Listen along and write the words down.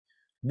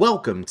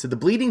Welcome to the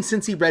Bleeding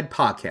Cincy Red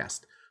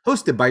podcast,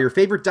 hosted by your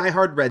favorite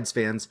diehard Reds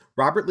fans,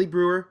 Robert Lee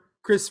Brewer,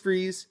 Chris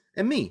Fries,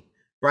 and me,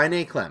 Brian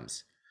A.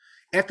 Clems.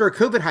 After a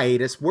COVID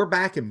hiatus, we're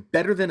back and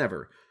better than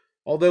ever,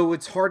 although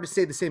it's hard to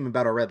say the same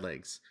about our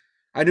Redlegs.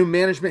 I know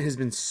management has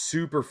been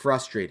super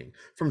frustrating,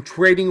 from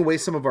trading away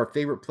some of our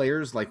favorite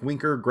players like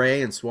Winker,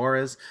 Gray, and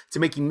Suarez, to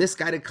making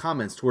misguided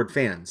comments toward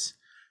fans.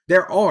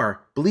 There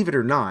are, believe it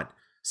or not,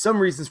 some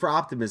reasons for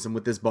optimism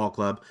with this ball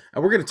club,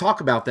 and we're going to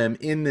talk about them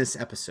in this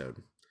episode.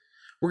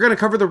 We're going to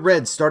cover the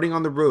Reds starting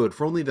on the road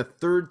for only the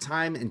third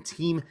time in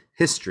team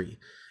history,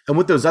 and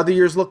what those other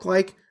years look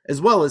like,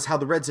 as well as how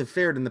the Reds have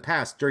fared in the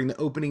past during the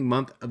opening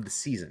month of the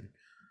season.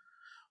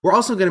 We're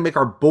also going to make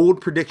our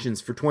bold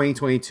predictions for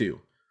 2022.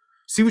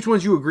 See which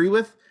ones you agree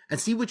with, and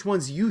see which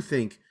ones you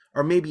think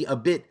are maybe a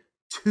bit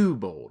too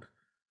bold.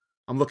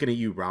 I'm looking at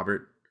you,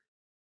 Robert.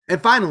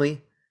 And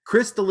finally,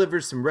 Chris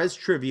delivers some Reds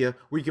trivia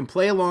where you can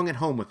play along at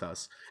home with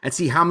us and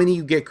see how many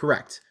you get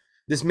correct.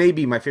 This may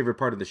be my favorite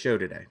part of the show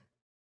today.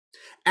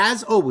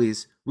 As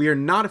always, we are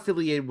not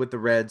affiliated with the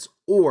Reds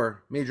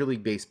or Major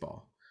League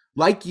Baseball.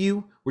 Like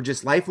you, we're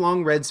just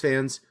lifelong Reds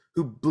fans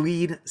who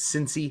bleed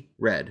Cincy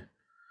Red.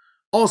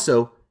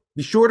 Also,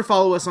 be sure to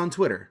follow us on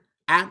Twitter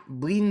at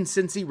Bleeding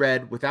Cincy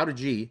Red without a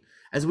G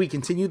as we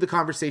continue the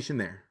conversation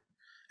there.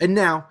 And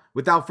now,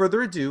 without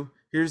further ado,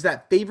 here's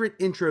that favorite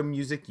intro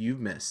music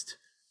you've missed.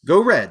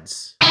 Go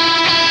Reds!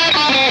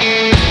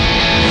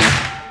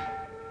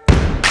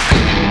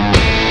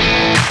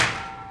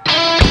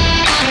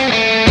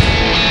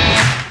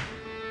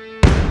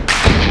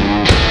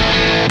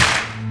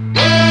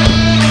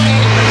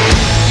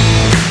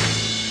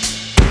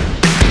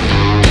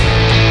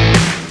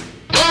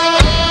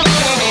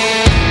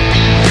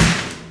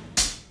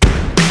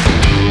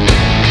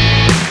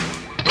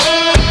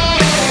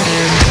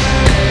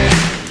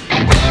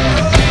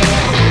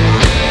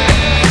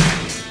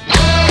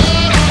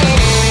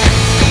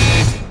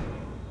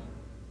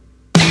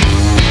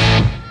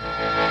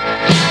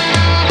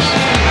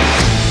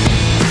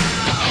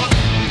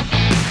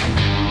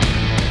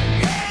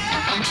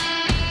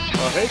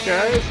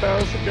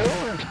 How's it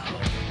going?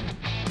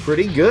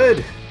 Pretty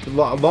good.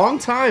 Long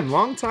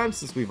time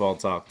since we've all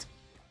talked.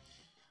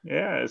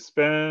 Yeah, it's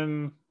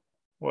been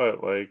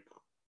like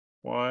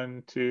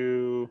 1,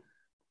 2,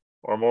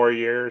 or more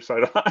years.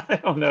 I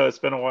don't know. It's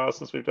been a while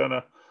since we've done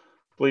a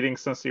Bleeding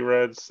Cincy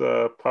Reds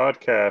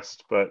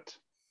podcast, but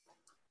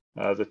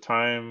the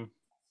time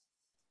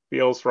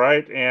feels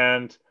right.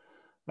 And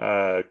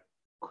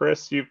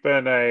Chris, you've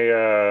been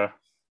a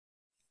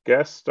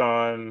guest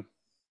on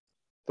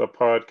the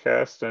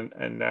podcast,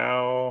 and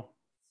now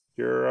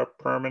you're a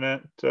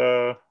permanent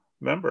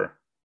member.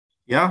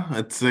 Yeah,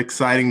 it's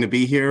exciting to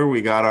be here.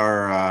 We got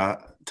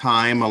our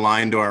time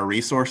aligned to our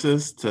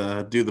resources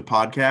to do the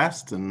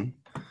podcast, and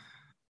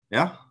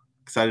yeah,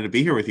 excited to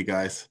be here with you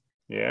guys.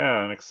 Yeah,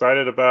 I'm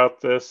excited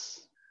about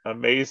this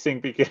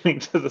amazing beginning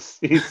to the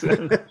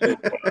season.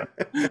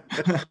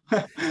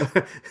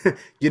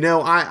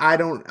 I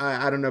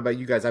don't know about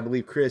you guys. I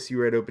believe, Chris, you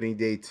were at opening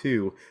day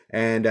too,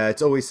 and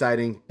it's always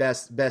exciting.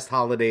 Best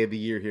holiday of the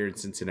year here in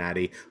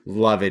Cincinnati.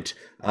 Love it.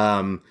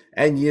 And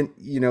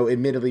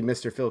admittedly,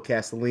 Mr. Phil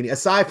Castellini,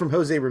 aside from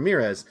Jose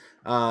Ramirez,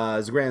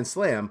 his grand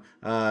slam,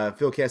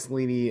 Phil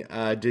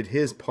Castellini did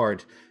his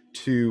part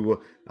to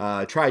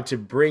try to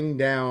bring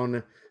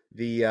down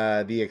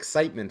the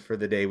excitement for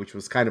the day, which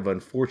was kind of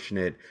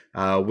unfortunate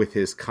with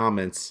his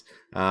comments.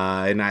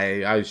 And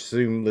I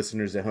assume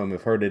listeners at home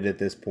have heard it at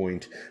this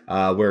point,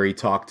 where he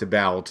talked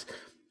about,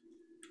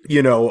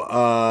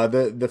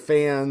 the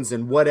fans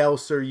and what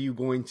else are you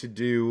going to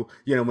do?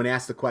 When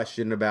asked the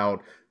question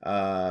about,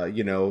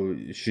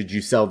 should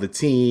you sell the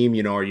team?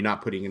 Are you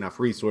not putting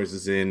enough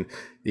resources in?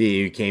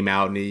 He came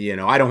out and,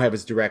 I don't have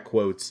his direct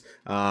quotes,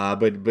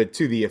 but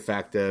to the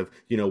effect of,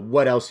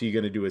 what else are you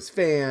going to do as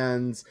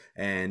fans?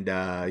 And,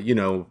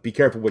 be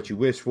careful what you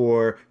wish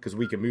for, because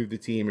we can move the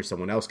team or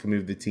someone else can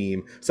move the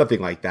team, something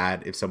like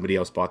that, if somebody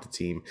else bought the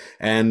team.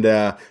 And,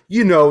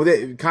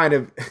 that kind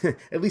of,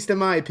 at least in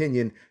my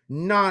opinion,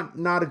 not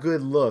a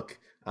good look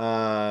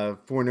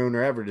for an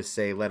owner ever to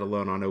say, let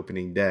alone on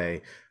opening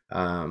day.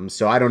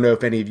 So I don't know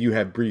if any of you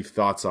have brief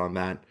thoughts on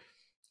that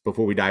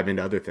before we dive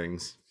into other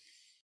things.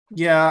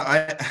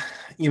 Yeah,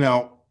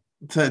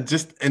 to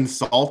just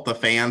insult the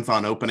fans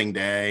on opening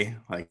day,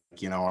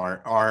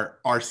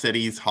 our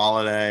city's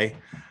holiday,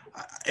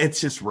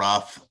 it's just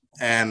rough.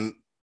 And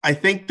I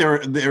think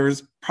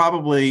there's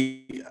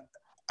probably,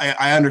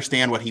 I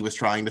understand what he was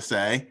trying to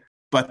say,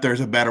 but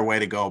there's a better way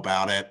to go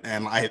about it.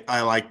 And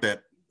I like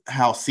that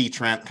how C.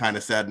 Trent kind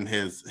of said in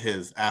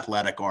his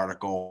Athletic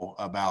article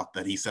about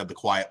that, he said the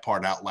quiet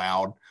part out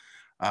loud.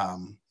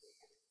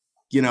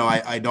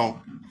 I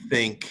don't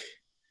think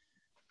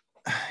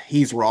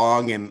he's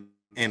wrong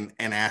in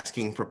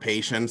asking for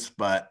patience,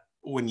 but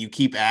when you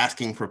keep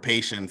asking for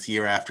patience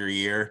year after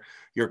year,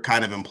 you're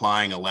kind of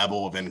implying a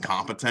level of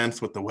incompetence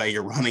with the way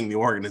you're running the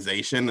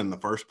organization in the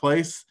first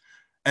place.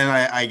 And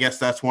I guess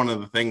that's one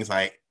of the things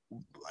I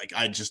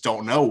just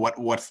don't know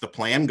what's the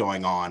plan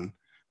going on.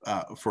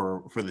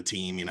 for the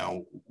team. You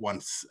know,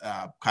 once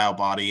Kyle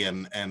Boddy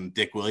and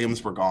Dick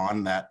Williams were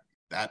gone, that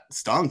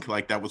stunk.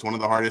 Like, that was one of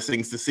the hardest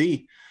things to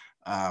see.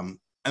 And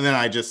then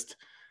I just,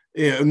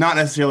 not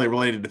necessarily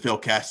related to Phil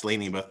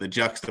Castellini, but the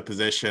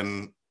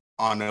juxtaposition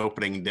on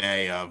opening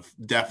day of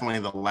definitely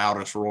the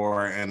loudest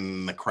roar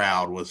in the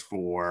crowd was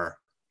for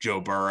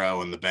Joe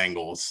Burrow and the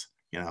Bengals.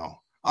 You know,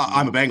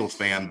 I'm a Bengals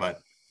fan, but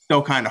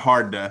still kind of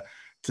hard to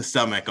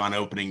stomach on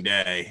opening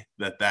day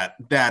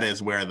that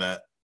is where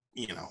the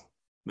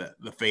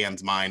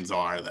fans' minds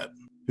are, that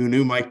who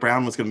knew Mike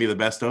Brown was going to be the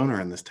best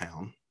owner in this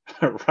town.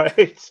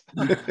 Right.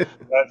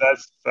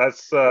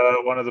 That's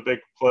one of the big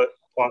plot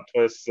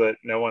twists that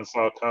no one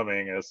saw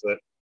coming, is that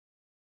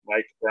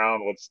Mike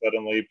Brown would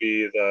suddenly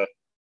be the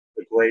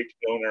great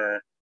owner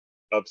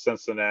of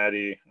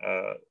Cincinnati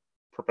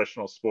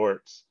professional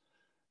sports.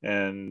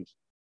 And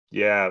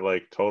yeah,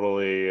 like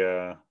totally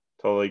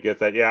get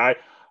that. Yeah,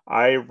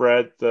 I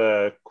read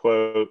the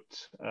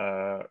quote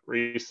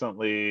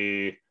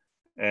recently,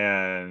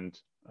 and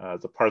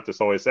the part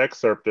that's always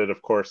excerpted,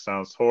 of course,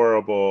 sounds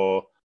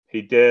horrible.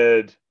 He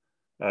did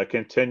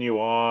continue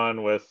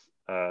on with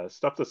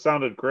stuff that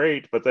sounded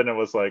great, but then it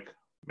was like,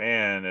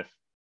 man,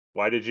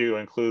 why did you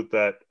include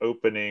that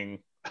opening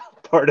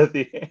part of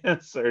the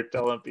answer,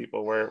 telling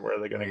people where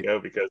they're going to go?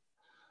 Because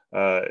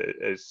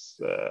it's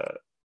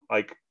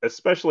like,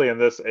 especially in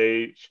this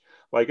age,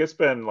 like it's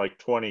been like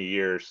 20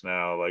 years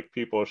now, like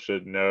people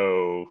should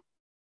know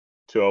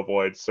to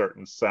avoid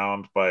certain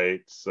sound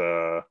bites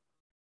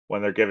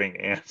when they're giving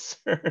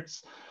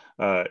answers,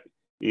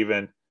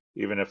 even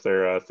if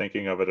they're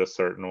thinking of it a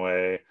certain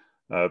way,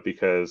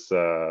 because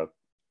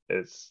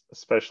it's,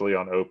 especially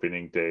on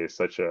opening day,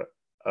 such a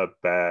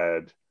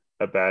bad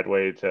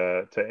way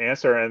to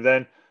answer. And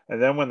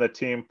then when the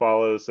team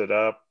follows it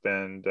up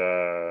and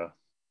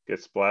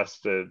gets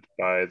blasted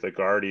by the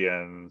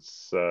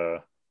Guardians,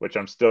 which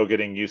I'm still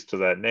getting used to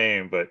that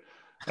name, but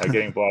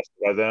getting blasted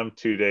by them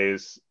 2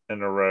 days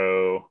in a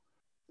row,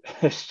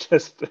 it's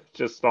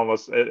just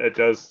almost, it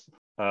does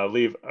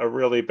leave a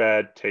really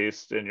bad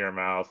taste in your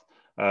mouth,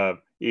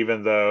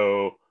 even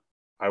though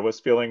I was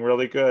feeling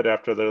really good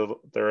after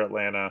their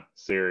Atlanta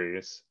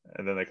series,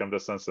 and then they come to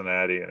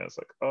Cincinnati and it's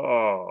like,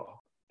 oh.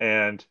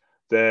 And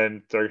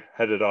then they're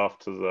headed off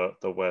to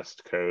the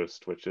West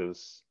Coast, which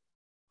is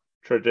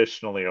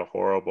traditionally a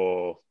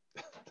horrible,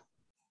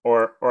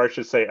 or I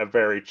should say, a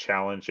very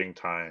challenging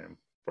time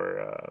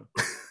for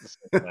the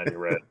Cincinnati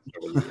Reds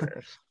over the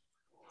years.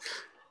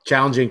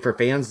 Challenging for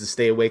fans to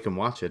stay awake and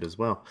watch it as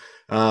well.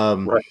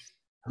 Right.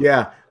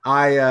 Yeah,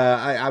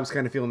 I was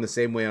kind of feeling the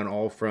same way on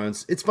all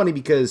fronts. It's funny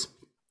because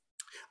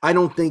I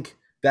don't think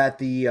that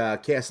the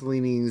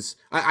Castellinis,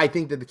 I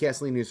think that the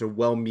Castellinis are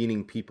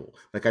well-meaning people.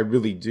 Like, I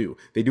really do.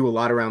 They do a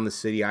lot around the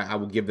city. I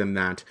will give them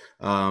that.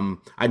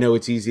 I know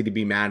it's easy to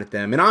be mad at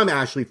them, and I'm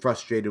actually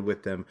frustrated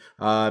with them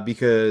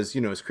because,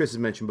 you know, as Chris has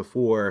mentioned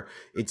before,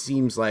 it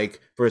seems like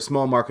for a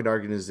small market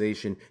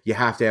organization, you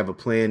have to have a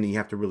plan and you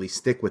have to really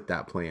stick with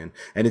that plan.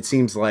 And it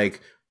seems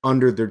like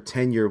under their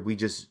tenure, we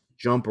just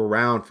jump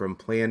around from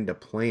plan to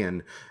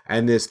plan,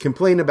 and this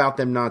complaint about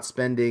them not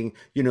spending,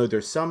 you know,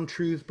 there's some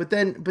truth, but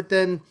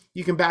then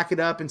you can back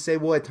it up and say,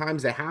 well, at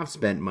times they have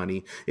spent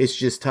money. It's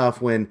just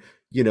tough when,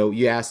 you know,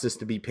 you asked us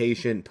to be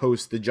patient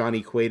post the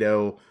Johnny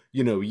Cueto,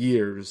 you know,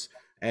 years,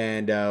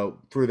 and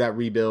through that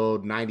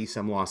rebuild, 90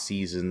 some lost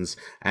seasons,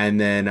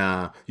 and then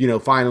you know,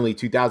 finally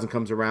 2000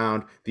 comes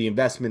around, the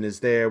investment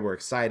is there, we're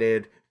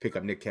excited, pick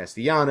up Nick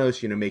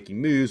Castellanos, you know, making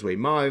moves, Wade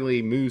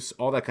Miley, Moose,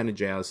 all that kind of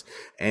jazz.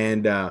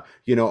 And,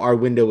 you know, our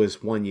window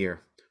is 1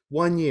 year.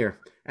 1 year.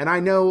 And I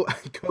know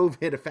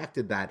COVID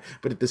affected that,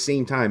 but at the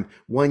same time,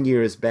 1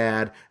 year is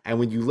bad. And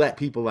when you let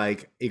people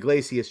like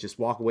Iglesias just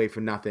walk away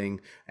for nothing,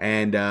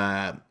 and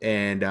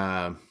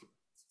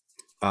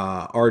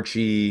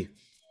Archie,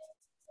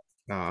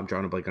 I'm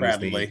drawing a blank on his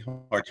name.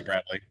 Archie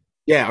Bradley.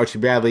 Yeah, Archie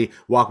Bradley,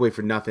 walk away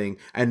for nothing,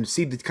 and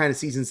see the kind of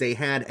seasons they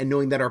had, and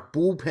knowing that our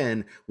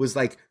bullpen was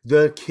like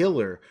the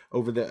killer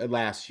over the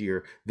last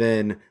year,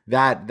 then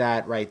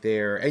that right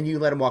there, and you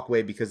let them walk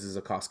away because it's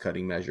a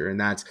cost-cutting measure, and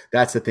that's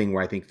the thing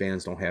where I think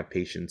fans don't have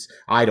patience.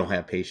 I don't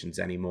have patience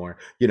anymore.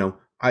 You know,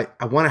 I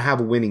want to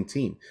have a winning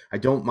team. I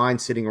don't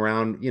mind sitting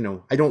around, you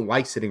know, I don't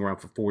like sitting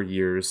around for 4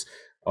 years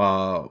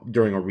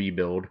during a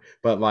rebuild,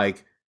 but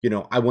like, you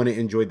know, I want to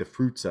enjoy the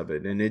fruits of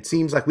it. And it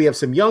seems like we have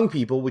some young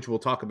people, which we'll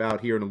talk about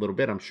here in a little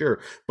bit, I'm sure.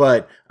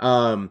 But,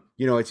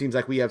 you know, it seems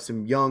like we have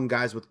some young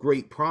guys with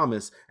great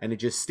promise, and it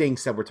just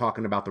stinks that we're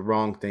talking about the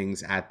wrong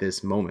things at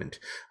this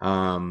moment.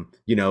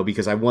 You know,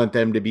 because I want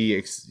them to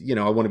be, you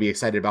know, I want to be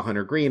excited about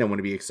Hunter Green. I want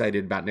to be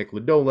excited about Nick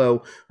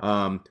Lodolo.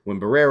 When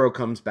Barrero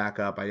comes back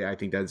up, I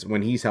think that's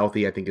when he's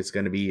healthy. I think it's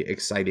going to be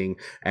exciting.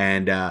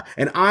 And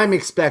I'm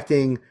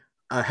expecting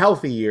a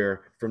healthy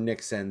year from Nick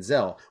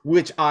Senzel,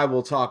 which I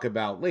will talk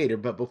about later.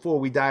 But before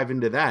we dive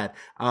into that,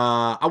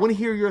 I want to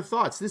hear your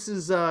thoughts. This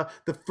is the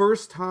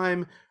first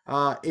time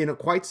in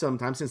quite some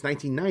time, since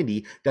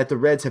 1990, that the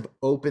Reds have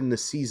opened the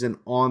season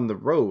on the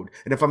road.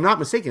 And if I'm not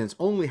mistaken, it's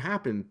only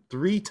happened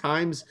 3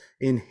 times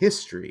in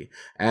history.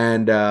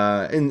 And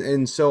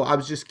so I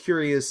was just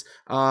curious,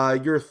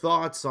 your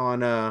thoughts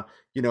on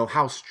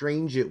how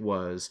strange it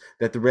was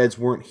that the Reds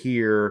weren't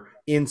here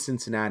in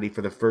Cincinnati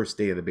for the first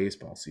day of the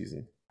baseball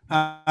season.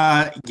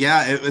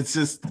 Yeah, it's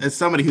just, as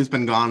somebody who'd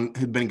been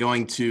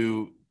going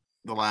to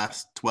the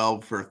last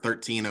 12 or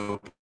 13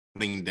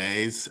 opening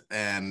days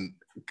and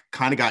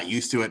kind of got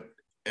used to it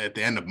at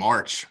the end of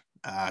March,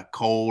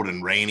 cold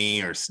and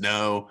rainy or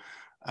snow.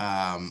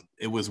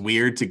 It was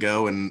weird to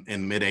go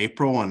in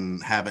mid-April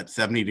and have it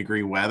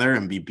 70-degree weather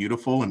and be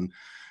beautiful. And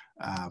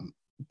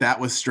that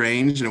was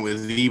strange. And it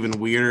was even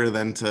weirder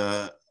than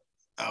to,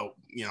 4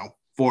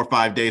 or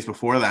 5 days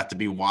before that, to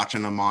be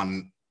watching them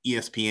on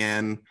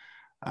ESPN,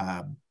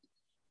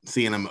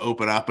 seeing them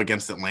open up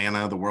against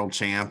Atlanta, the world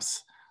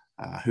champs,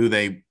 who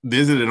they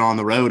visited on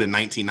the road in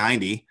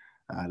 1990.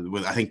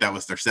 I think that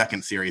was their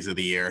second series of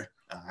the year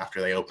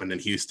after they opened in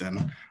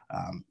Houston.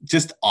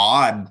 Just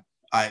odd.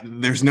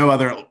 There's no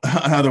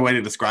other way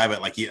to describe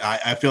it. Like,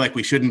 I feel like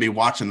we shouldn't be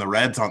watching the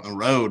Reds on the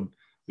road.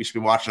 We should be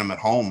watching them at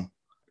home.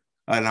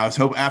 And I was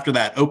hoping after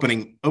that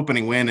opening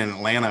win in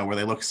Atlanta, where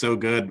they looked so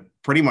good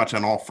pretty much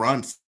on all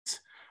fronts,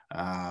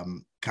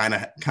 kind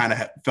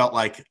of felt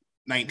like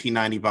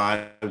 1990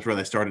 vibes, where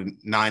they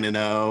started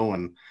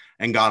 9-0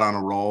 and got on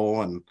a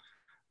roll. And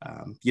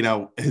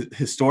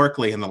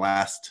historically in the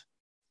last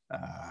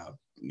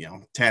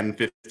 10,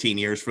 15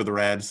 years for the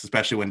Reds,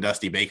 especially when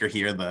Dusty Baker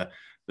here, the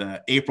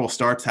April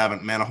starts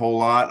haven't meant a whole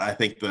lot. I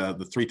think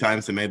the 3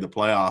 times they made the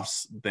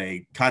playoffs,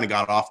 they kind of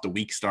got off the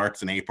weak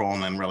starts in April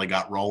and then really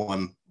got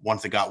rolling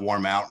once it got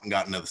warm out and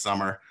got into the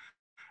summer.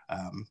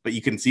 But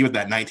you can see with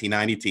that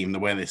 1990 team, the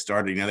way they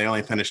started, they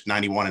only finished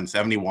 91 and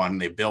 71.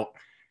 They built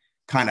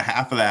kind of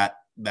half of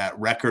that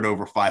record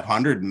over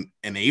 500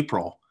 in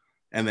April,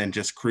 and then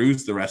just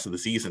cruised the rest of the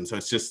season. So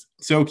it's just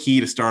so key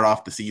to start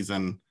off the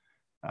season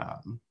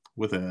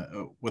with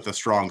a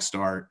strong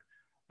start.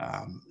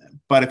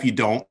 But if you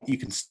don't, you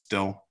can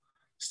still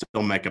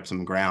make up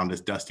some ground,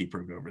 as Dusty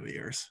proved over the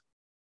years.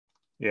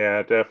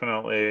 Yeah,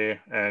 definitely.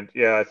 And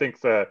yeah, I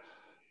think the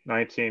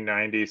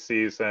 1990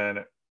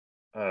 season,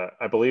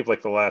 I believe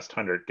like the last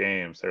 100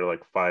 games, they're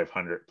like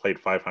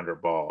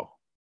 500 ball.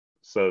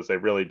 So they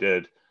really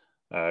did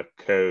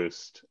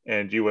coast.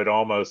 And you would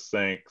almost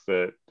think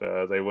that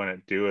they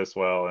wouldn't do as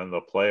well in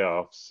the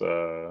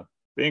playoffs,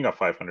 being a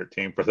 500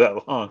 team for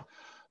that long.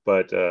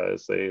 But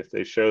as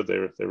they showed,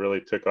 they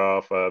really took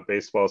off.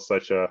 Baseball is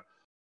such a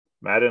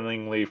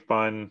maddeningly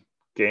fun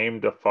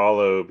game to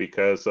follow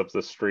because of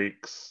the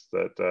streaks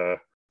that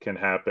can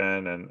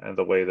happen and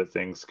the way that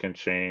things can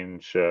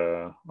change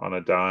on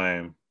a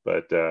dime.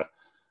 But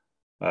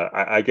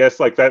I guess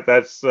like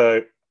that's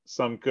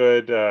some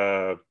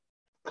good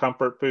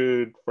comfort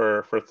food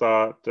for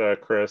thought,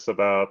 Chris,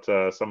 about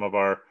some of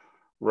our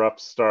rough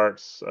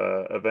starts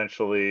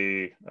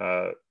eventually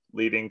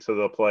leading to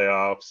the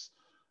playoffs.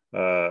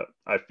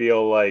 I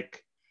feel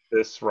like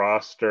this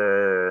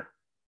roster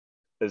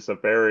is a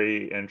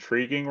very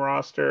intriguing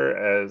roster,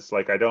 as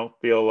like I don't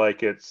feel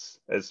like it's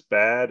as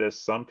bad as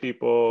some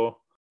people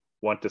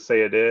want to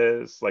say it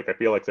is. Like I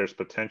feel like there's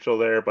potential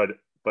there, but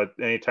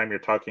anytime you're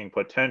talking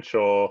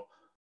potential,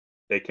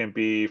 it can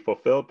be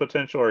fulfilled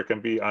potential or it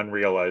can be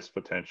unrealized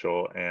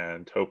potential,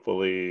 and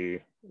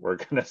hopefully we're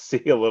going to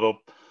see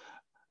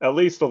at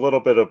least a little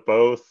bit of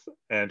both,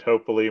 and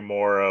hopefully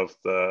more of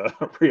the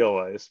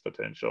realized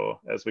potential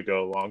as we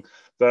go along.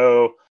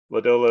 Though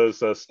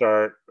Lodolo's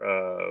start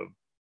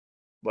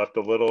left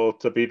a little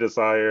to be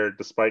desired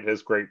despite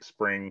his great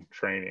spring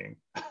training.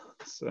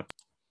 So.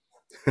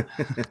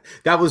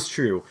 That was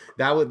true.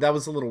 That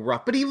was a little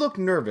rough, but he looked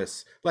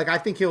nervous. Like I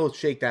think he'll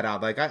shake that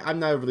out. Like I'm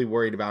not really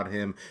worried about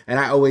him, and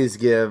I always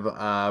give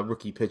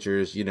rookie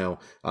pitchers,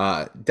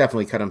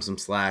 definitely cut them some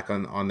slack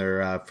on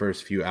their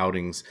first few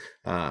outings.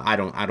 I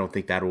don't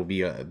think that will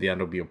be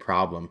a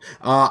problem.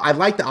 I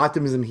like the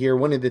optimism here.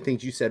 One of the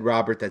things you said,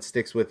 Robert, that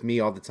sticks with me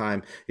all the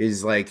time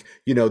is like,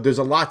 there's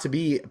a lot to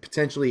be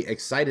potentially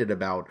excited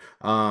about.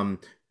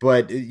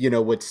 But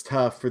what's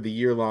tough for the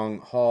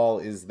year-long haul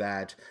is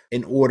that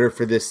in order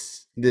for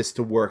this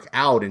to work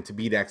out and to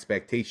beat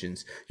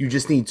expectations, you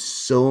just need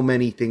so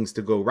many things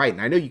to go right.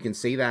 And I know you can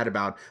say that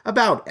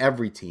about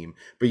every team,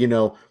 but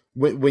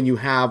when you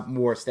have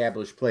more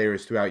established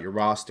players throughout your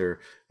roster,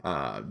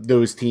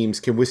 those teams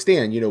can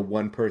withstand,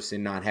 one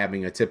person not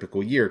having a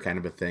typical year kind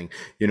of a thing.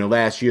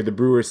 Last year the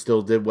Brewers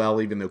still did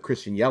well, even though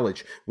Christian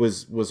Yelich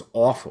was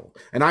awful.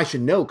 And I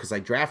should know because I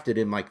drafted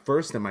him like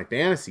first in my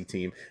fantasy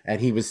team, and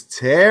he was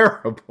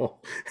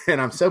terrible. And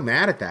I'm so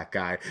mad at that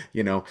guy.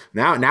 Now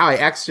I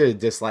extra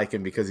dislike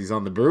him because he's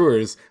on the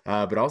Brewers,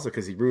 but also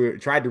because he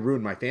tried to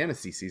ruin my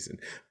fantasy season.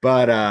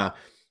 But I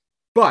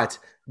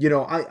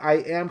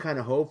am kind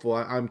of hopeful.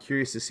 I'm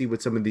curious to see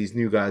what some of these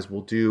new guys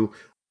will do.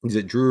 He's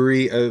at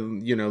Drury,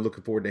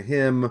 looking forward to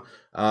him.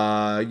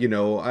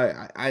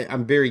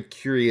 I'm very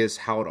curious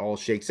how it all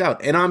shakes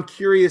out. And I'm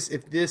curious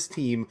if this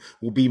team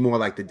will be more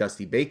like the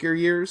Dusty Baker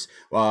years,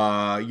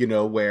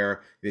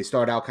 where they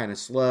start out kind of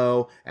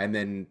slow and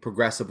then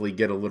progressively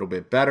get a little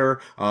bit better.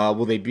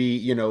 Will they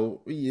be,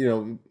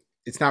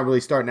 it's not really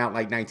starting out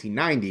like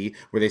 1990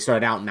 where they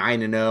started out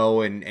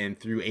 9-0 and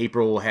through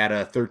April had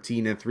a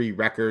 13-3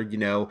 record,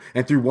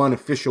 and through one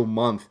official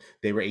month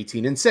they were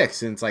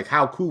 18-6. And it's like,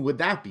 how cool would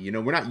that be?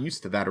 We're not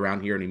used to that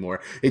around here anymore.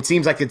 It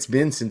seems like it's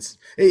been since,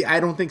 I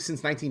don't think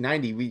since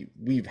 1990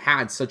 we've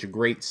had such a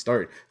great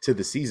start to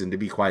the season, to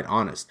be quite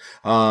honest.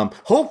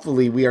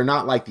 Hopefully we are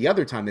not like the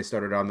other time they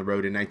started on the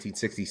road in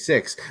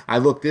 1966. I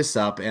looked this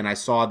up and I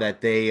saw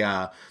that they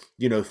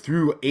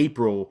through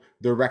April,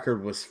 their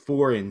record was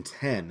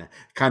 4-10,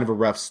 kind of a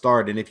rough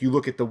start. And if you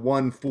look at the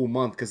one full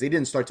month, because they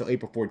didn't start till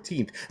April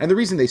 14th, and the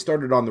reason they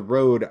started on the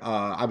road,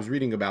 I was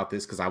reading about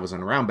this because I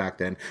wasn't around back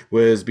then,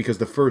 was because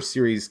the first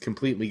series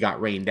completely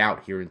got rained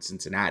out here in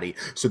Cincinnati.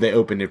 So they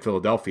opened in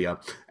Philadelphia.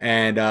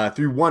 And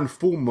through one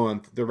full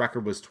month, the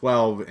record was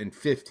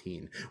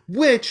 12-15,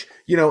 which,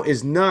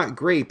 is not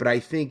great. But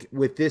I think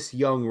with this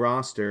young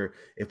roster,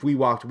 if we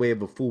walked away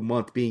of a full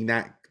month being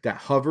that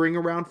hovering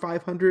around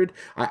 500,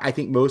 I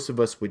think most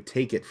of us would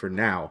take it for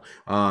now,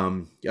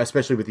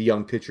 especially with the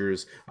young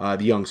pitchers,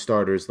 the young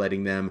starters,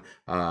 letting them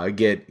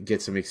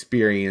get some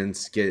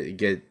experience,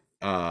 get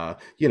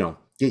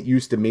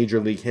used to major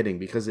league hitting,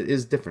 because it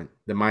is different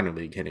than minor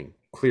league hitting,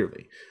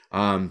 clearly.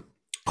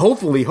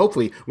 Hopefully,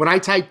 when I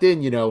typed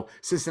in,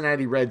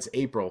 Cincinnati Reds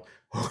April,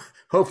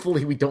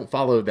 hopefully we don't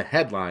follow the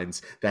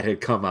headlines that had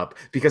come up,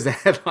 because the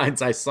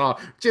headlines I saw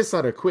just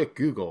on a quick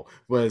Google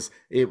was,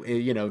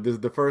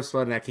 the first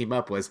one that came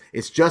up was,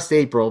 it's just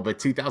April, but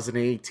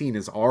 2018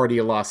 is already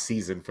a lost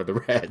season for the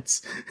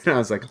Reds. And I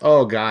was like,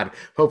 oh God,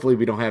 hopefully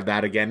we don't have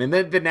that again. And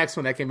then the next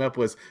one that came up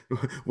was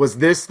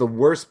this the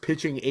worst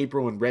pitching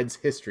April in Reds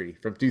history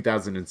from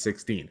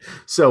 2016?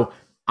 So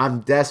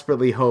I'm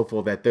desperately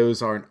hopeful that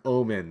those aren't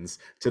omens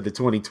to the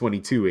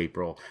 2022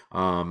 April.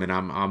 And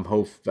I'm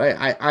hopeful.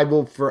 I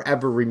will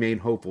forever remain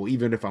hopeful,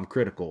 even if I'm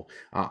critical.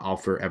 I'll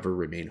forever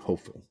remain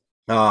hopeful.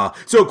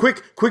 So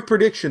quick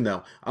prediction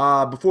though.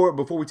 Before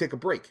we take a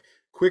break,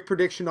 quick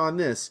prediction on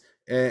this.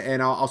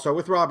 And I'll start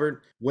with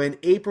Robert. When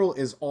April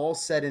is all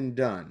said and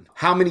done,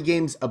 how many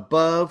games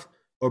above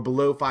or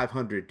below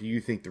 500 do you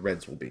think the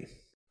Reds will be?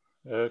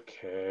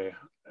 Okay.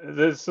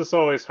 This is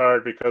always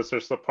hard because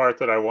there's the part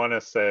that I want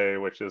to say,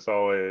 which is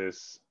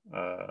always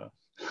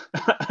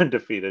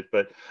undefeated,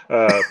 but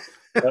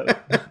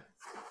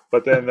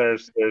then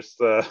there's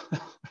the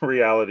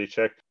reality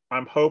check.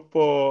 I'm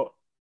hopeful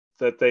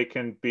that they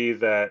can be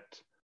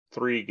that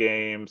 3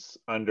 games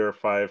under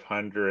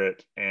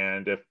 500,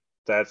 and if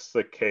that's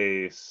the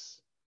case,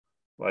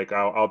 like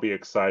I'll be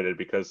excited,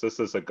 because this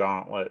is a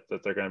gauntlet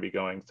that they're going to be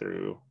going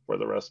through for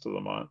the rest of the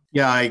month.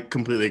 Yeah, I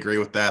completely agree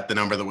with that. The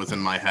number that was in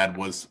my head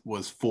was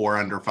 4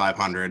 under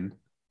 500.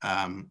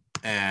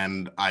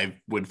 And I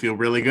would feel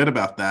really good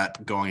about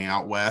that going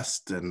out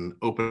west and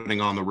opening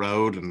on the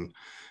road. And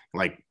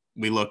like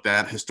we looked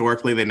at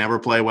historically, they never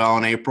play well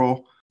in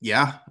April.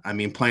 Yeah, I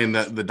mean, playing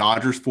the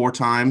Dodgers 4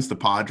 times, the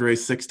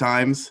Padres 6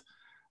 times.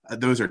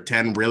 Those are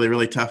 10 really,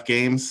 really tough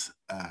games.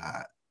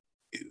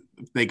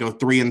 They go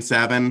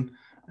 3-7.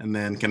 And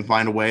then can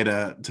find a way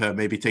to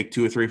maybe take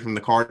 2 or 3 from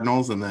the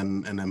Cardinals, and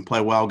then play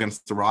well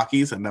against the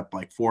Rockies, end up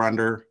like 4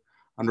 under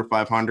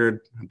 500.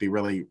 I'd be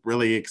really,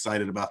 really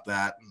excited about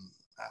that.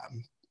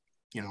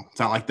 It's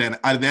not like the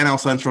NL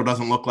Central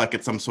doesn't look like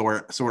it's some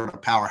sort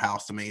of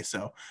powerhouse to me.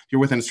 So if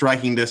you're within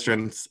striking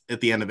distance at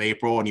the end of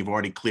April and you've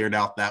already cleared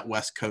out that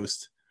West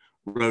Coast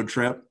road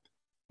trip,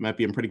 you might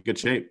be in pretty good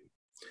shape.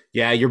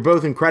 Yeah, you're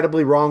both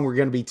incredibly wrong. We're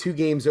going to be 2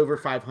 games over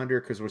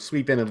 500 because we're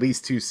sweeping at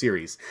least 2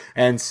 series.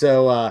 And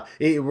so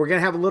we're going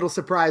to have a little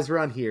surprise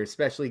run here,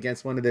 especially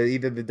against one of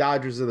either the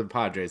Dodgers or the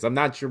Padres. I'm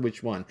not sure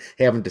which one.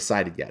 Haven't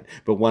decided yet,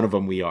 but one of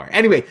them we are.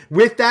 Anyway,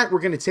 with that, we're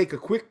going to take a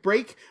quick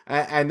break,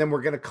 and then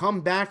we're going to come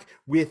back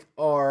with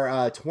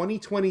our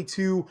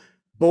 2022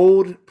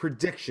 bold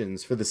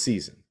predictions for the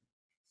season.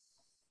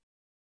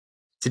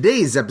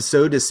 Today's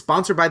episode is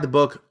sponsored by the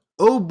book,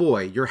 Oh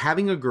Boy, You're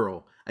Having a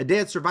Girl, a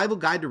dad's survival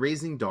guide to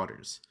raising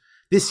daughters.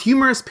 This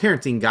humorous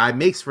parenting guide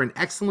makes for an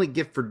excellent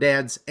gift for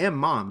dads and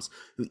moms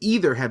who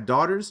either have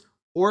daughters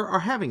or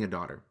are having a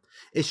daughter.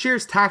 It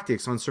shares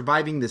tactics on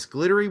surviving this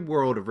glittery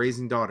world of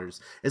raising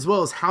daughters, as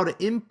well as how to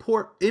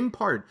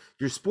impart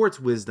your sports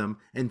wisdom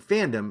and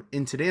fandom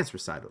into dance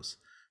recitals.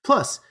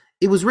 Plus,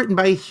 it was written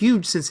by a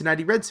huge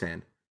Cincinnati Reds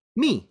fan,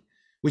 me,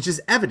 which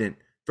is evident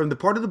from the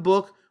part of the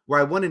book where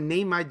I want to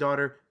name my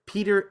daughter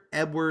Peter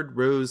Edward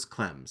Rose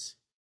Clems.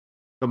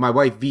 But my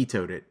wife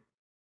vetoed it.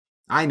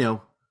 I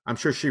know. I'm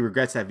sure she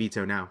regrets that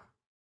veto now.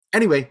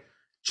 Anyway,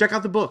 check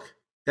out the book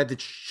that the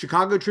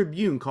Chicago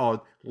Tribune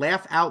called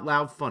Laugh Out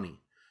Loud Funny.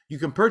 You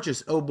can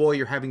purchase Oh Boy,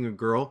 You're Having a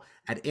Girl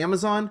at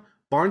Amazon,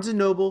 Barnes &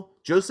 Noble,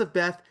 Joseph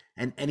Beth,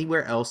 and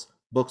anywhere else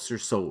books are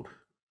sold.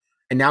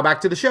 And now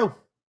back to the show.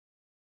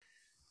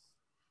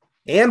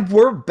 And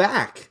we're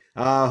back.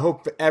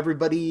 Hope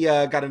everybody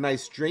got a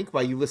nice drink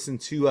while you listen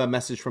to a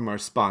message from our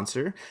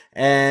sponsor.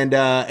 And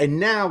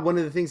now one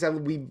of the things that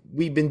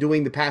we've been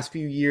doing the past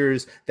few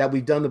years that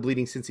we've done the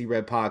Bleeding Cincy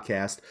Red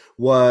podcast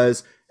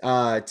was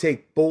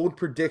take bold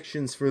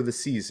predictions for the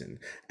season.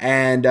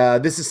 And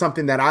this is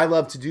something that I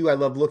love to do. I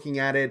love looking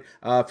at it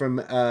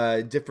from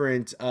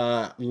different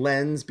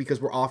lens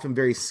because we're often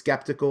very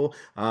skeptical.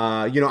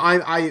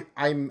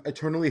 I'm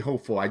eternally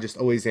hopeful. I just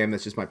always am.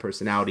 That's just my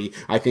personality.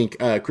 I think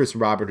Chris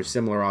and Robert are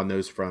similar on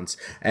those fronts.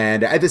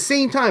 And at the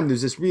same time,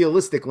 there's this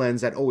realistic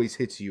lens that always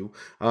hits you.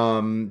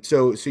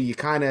 So you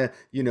kind of,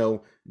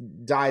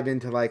 dive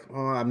into like, oh,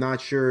 I'm not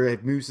sure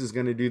if Moose is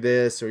going to do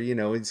this, or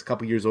he's a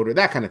couple years older,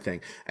 that kind of thing.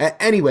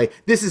 Anyway,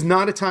 this is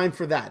not a time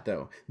for that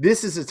though.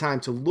 This is a time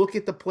to look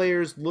at the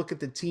players, look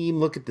at the team,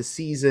 look at the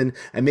season,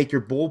 and make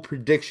your bold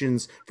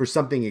predictions for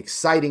something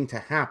exciting to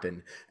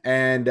happen.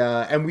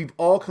 And we've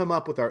all come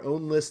up with our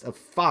own list of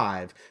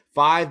five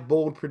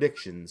bold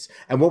predictions.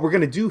 And what we're going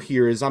to do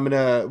here is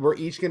we're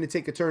each going to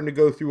take a turn to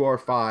go through our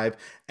five.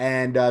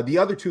 And the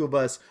other two of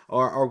us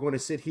are going to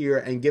sit here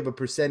and give a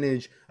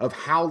percentage of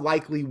how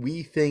likely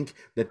we think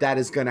that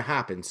is going to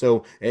happen.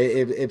 So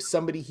if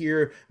somebody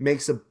here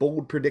makes a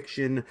bold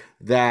prediction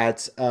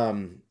that,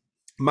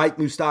 Mike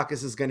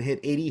Moustakas is going to hit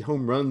 80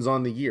 home runs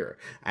on the year.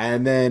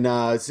 And then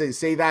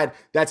say that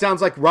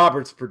sounds like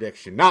Robert's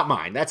prediction, not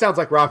mine. That sounds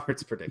like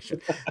Robert's prediction.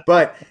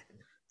 But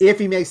if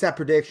he makes that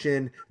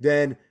prediction,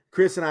 then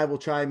Chris and I will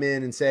chime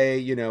in and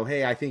say,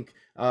 hey, I think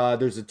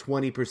there's a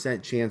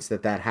 20% chance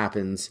that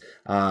happens,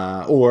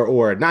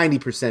 or a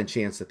 90%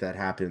 chance that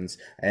happens,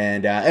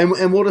 and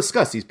we'll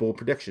discuss these bold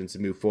predictions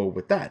and move forward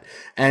with that.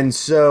 And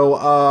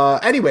so,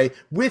 anyway,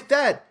 with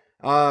that,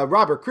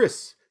 Robert,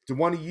 Chris, do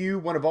one of you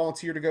want to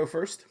volunteer to go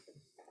first?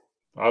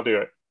 I'll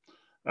do it.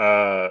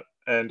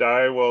 And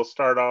I will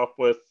start off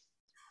with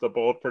the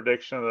bold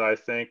prediction that I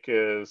think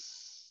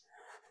is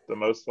the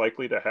most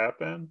likely to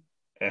happen.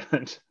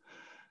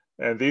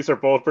 And these are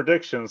bold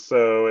predictions,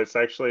 so it's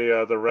actually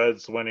the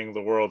Reds winning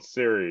the World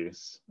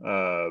Series.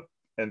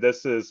 And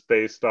this is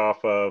based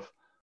off of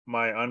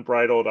my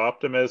unbridled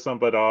optimism,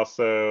 but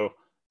also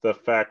the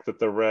fact that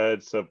the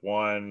Reds have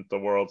won the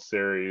World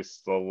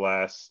Series the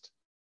last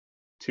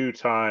two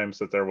times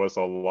that there was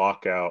a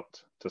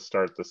lockout to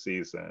start the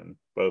season,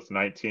 both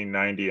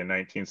 1990 and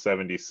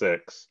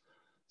 1976.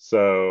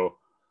 So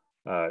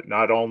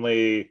not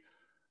only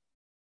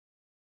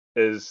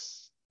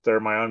is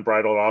there my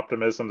unbridled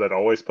optimism that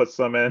always puts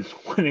them in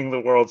winning the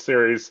World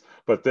Series,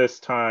 but this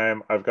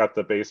time I've got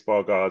the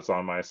baseball gods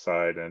on my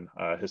side and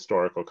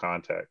historical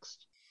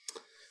context.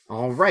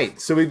 All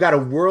right, so we've got a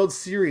World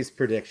Series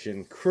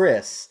prediction.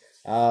 Chris,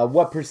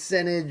 what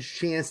percentage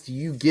chance do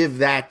you give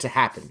that to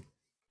happen?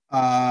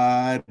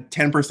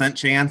 10%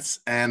 chance,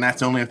 and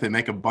that's only if they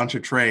make a bunch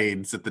of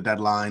trades at the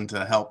deadline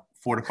to help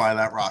fortify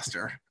that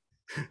roster.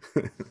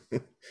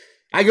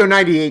 I go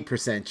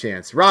 98%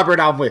 chance. Robert,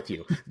 I'm with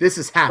you. This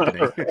is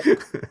happening.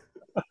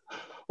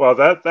 Well,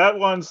 that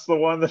one's the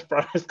one that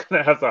Brian's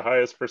going to have the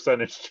highest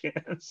percentage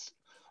chance,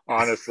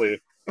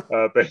 honestly,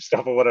 based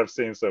off of what I've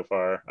seen so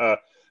far.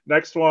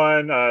 Next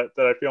one that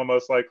I feel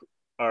most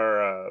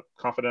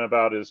confident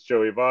about is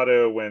Joey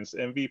Votto wins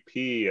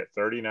MVP at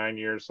 39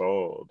 years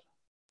old.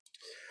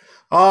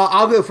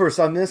 I'll go first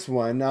on this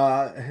one.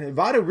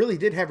 Votto really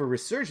did have a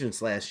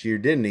resurgence last year,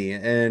 didn't he?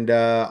 And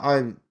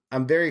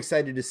I'm very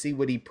excited to see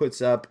what he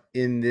puts up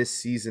in this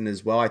season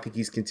as well. I think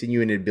he's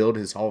continuing to build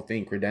his Hall of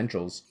Fame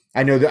credentials.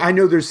 I know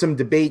there's some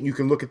debate, and you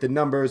can look at the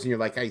numbers and you're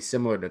like, hey,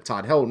 similar to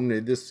Todd Helton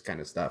and this kind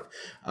of stuff.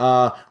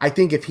 I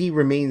think if he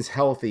remains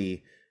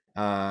healthy,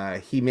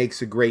 he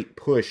makes a great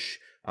push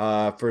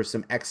for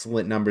some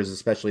excellent numbers,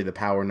 especially the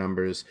power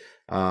numbers.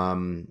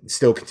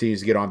 Still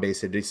continues to get on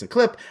base at a decent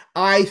clip.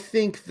 I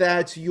think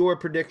that's your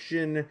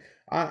prediction.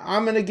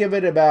 I'm going to give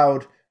it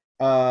about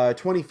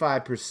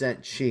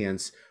 25%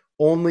 chance,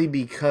 only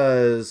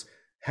because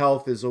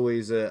health is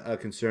always a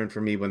concern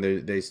for me when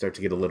they start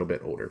to get a little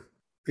bit older.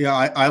 Yeah,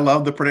 I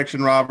love the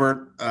prediction,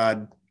 Robert.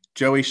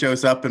 Joey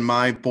shows up in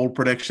my bold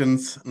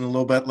predictions in a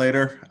little bit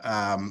later.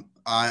 I'm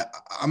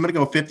going to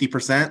go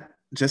 50%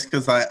 just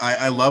because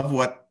I love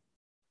what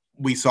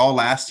we saw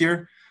last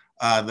year.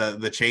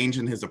 The change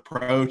in his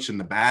approach and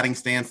the batting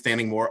stance,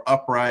 standing more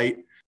upright.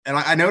 And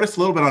I noticed a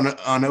little bit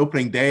on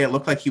opening day, it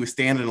looked like he was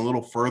standing a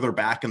little further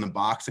back in the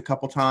box a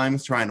couple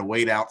times, trying to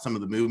wait out some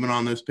of the movement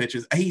on those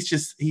pitches.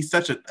 He's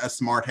such a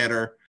smart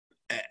hitter.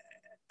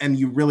 And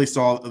you really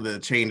saw the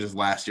changes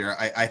last year.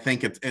 I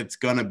think it's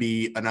going to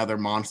be another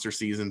monster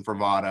season for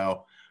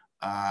Votto.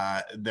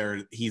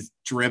 He's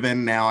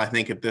driven now, I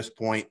think, at this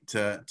point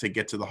to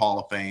get to the Hall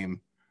of Fame.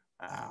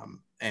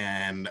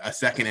 And a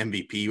second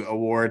MVP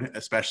award,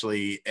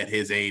 especially at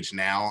his age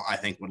now, I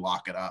think would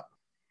lock it up.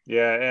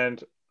 Yeah,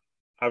 and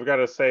I've got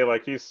to say,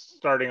 like, he's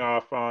starting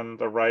off on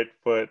the right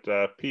foot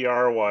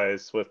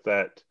PR-wise with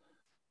that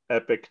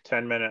epic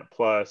 10-minute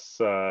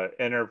plus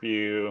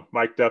interview,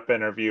 mic'd up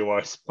interview while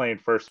he's playing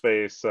first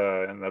base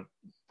in the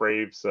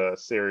Braves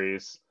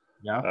series.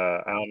 Yeah.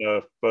 I don't know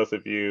if both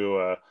of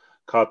you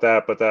caught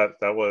that, but that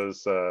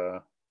was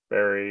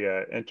very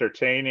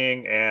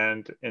entertaining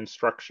and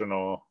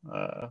instructional,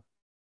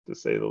 to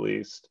say the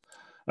least.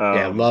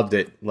 Yeah, loved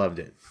it.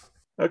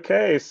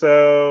 Okay,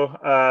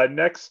 so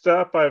next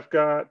up, I've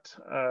got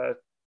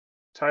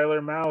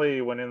Tyler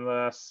Mahle winning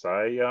the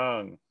Cy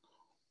Young.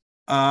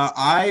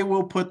 I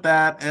will put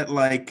that at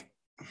like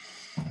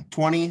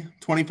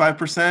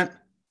 25%.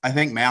 I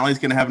think Mally's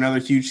going to have another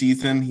huge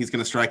season. He's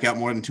going to strike out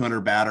more than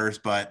 200 batters,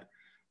 but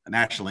the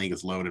National League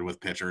is loaded with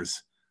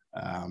pitchers.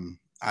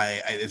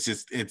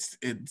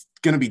 It's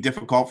going to be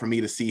difficult for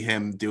me to see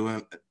him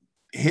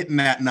hitting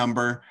that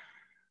number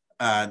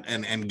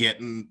and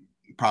getting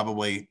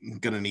probably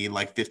going to need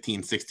like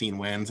 15, 16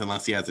 wins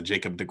unless he has a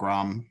Jacob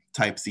deGrom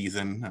type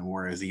season,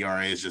 whereas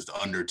ERA is just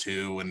under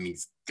 2 and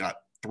he's got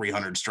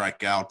 300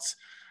 strikeouts.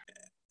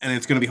 And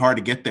it's going to be hard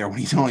to get there when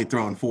he's only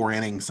throwing 4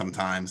 innings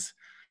sometimes.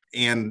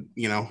 And,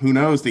 who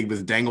knows? He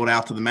was dangled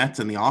out to the Mets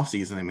in the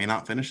offseason. They may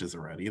not finish as a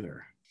Red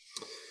either.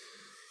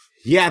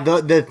 Yeah,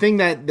 the thing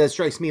that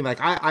strikes me, like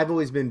I've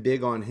always been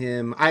big on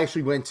him. I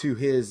actually went to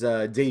his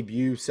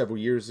debut several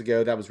years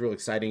ago. That was real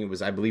exciting.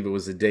 I believe it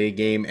was a day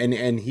game,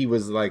 and he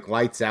was like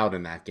lights out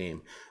in that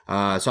game.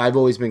 So I've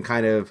always been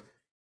kind of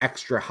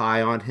extra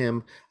high on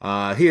him.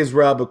 His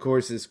rub, of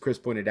course, as Chris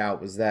pointed out,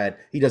 was that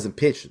he doesn't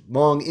pitch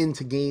long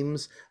into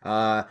games.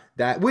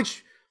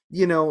 Which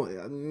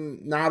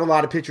not a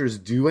lot of pitchers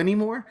do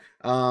anymore.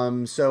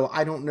 So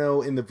I don't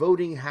know in the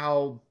voting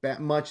how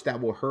much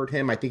that will hurt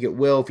him. I think it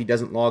will if he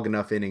doesn't log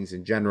enough innings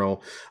in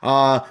general.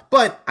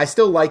 But I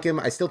still like him.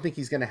 I still think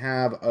he's going to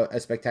have a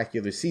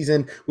spectacular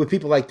season. With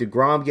people like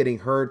deGrom getting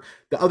hurt,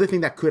 the other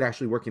thing that could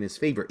actually work in his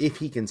favor if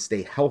he can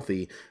stay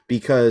healthy,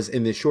 because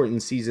in this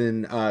shortened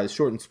season,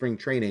 shortened spring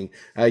training,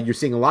 you're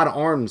seeing a lot of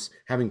arms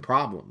having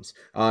problems.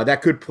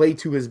 That could play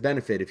to his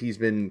benefit if he's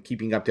been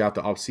keeping up throughout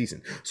the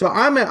offseason. So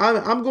I'm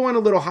going a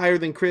little higher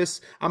than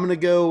Chris. I'm going to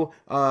go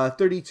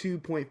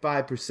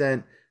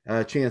 32.5%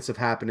 chance of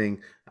happening.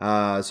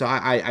 So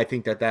I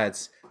think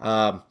that's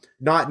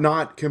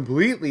not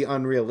completely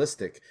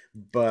unrealistic,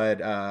 but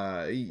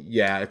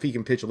yeah, if he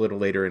can pitch a little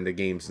later into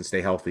games and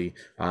stay healthy,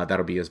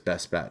 that'll be his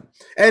best bet.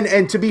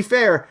 And to be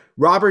fair,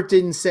 Robert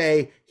didn't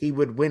say he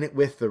would win it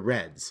with the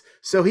Reds,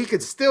 so he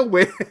could still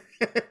win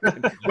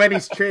when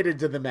he's traded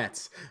to the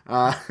Mets.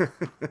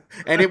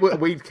 And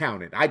we'd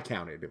count it. I'd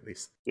count it at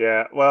least.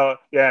 Yeah, well,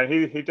 yeah,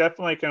 he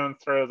definitely can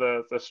throw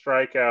the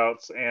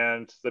strikeouts.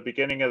 And the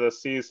beginning of the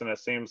season, it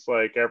seems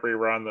like every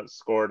run that's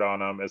scored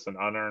on him is an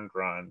unearned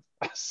run.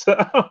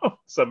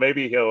 So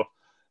maybe he'll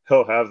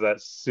have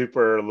that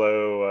super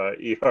low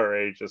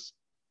ERA just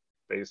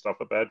based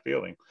off a bad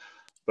feeling.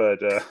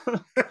 But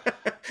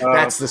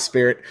that's the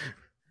spirit.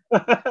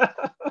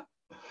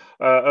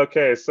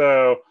 Okay,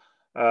 so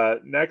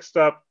next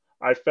up,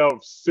 I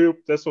felt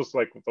this was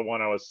like the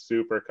one I was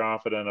super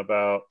confident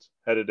about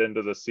headed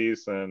into the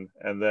season,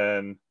 and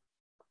then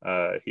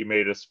he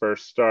made his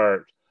first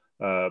start.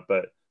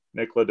 But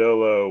Nick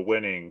Lodolo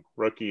winning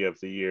Rookie of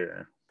the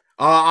Year.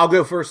 I'll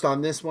go first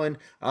on this one.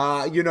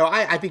 I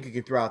think he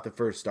can throw out the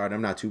first start.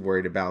 I'm not too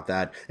worried about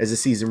that. As the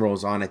season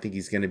rolls on, I think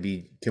he's going to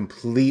be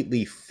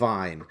completely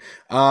fine.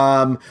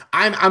 I'm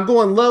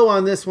going low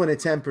on this one at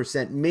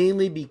 10%,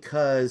 mainly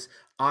because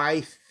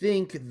I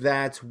think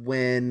that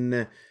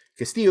when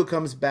Castillo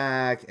comes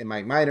back and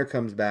Mike Minor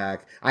comes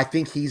back, I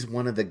think he's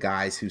one of the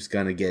guys who's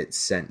going to get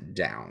sent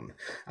down.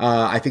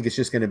 I think it's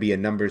just going to be a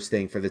numbers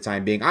thing for the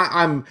time being.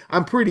 I'm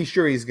pretty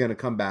sure he's going to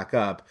come back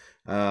up.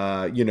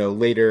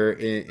 Later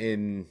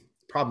in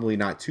probably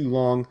not too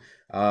long.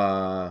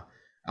 I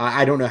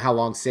don't know how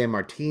long Sam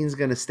Martin's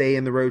going to stay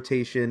in the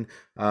rotation.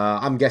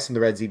 I'm guessing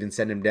the Reds even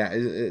send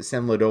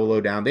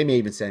Lodolo down. They may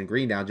even send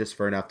Green down just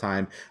for enough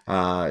time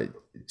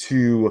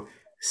to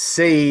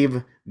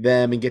save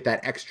them and get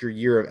that extra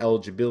year of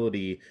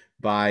eligibility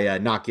by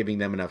not giving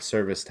them enough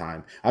service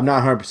time. I'm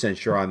not 100%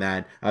 sure on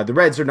that. The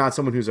Reds are not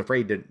someone who's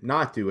afraid to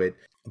not do it,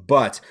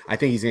 but I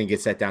think he's going to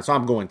get set down. So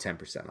I'm going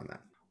 10% on that.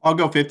 I'll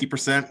go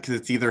 50% because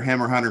it's either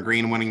him or Hunter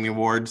Green winning the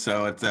award.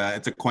 So it's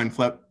a coin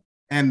flip.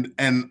 And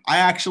I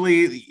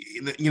actually,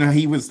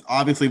 he was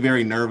obviously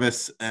very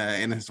nervous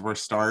in his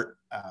first start.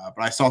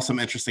 But I saw some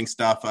interesting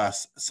stuff.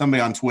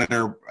 Somebody on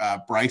Twitter,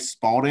 Bryce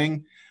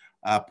Spalding,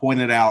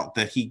 pointed out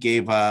that he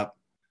gave up,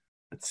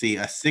 a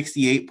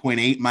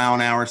 68.8 mile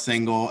an hour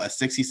single, a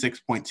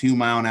 66.2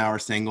 mile an hour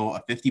single,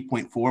 a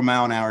 50.4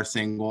 mile an hour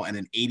single, and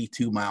an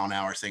 82 mile an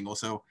hour single.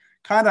 So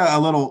kind of a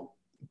little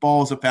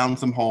balls that found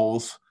some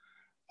holes.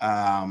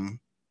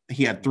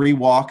 He had 3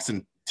 walks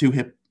and two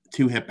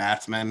hit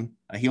batsmen.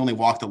 He only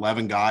walked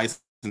 11 guys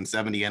in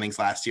 70 innings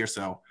last year.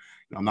 So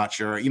I'm not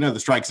sure, the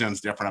strike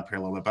zone's different up here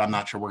a little bit, but I'm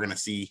not sure we're going to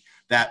see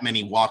that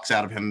many walks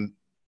out of him,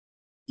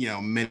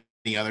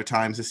 many other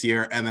times this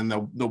year. And then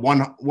the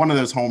one of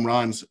those home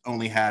runs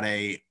only had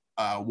a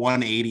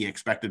 180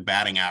 expected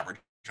batting average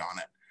on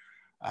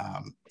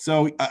it.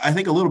 So I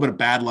think a little bit of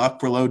bad luck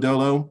for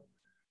Lodolo.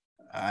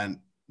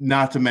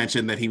 Not to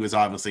mention that he was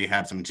obviously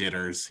had some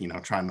jitters,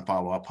 trying to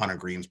follow up Hunter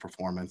Green's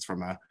performance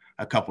from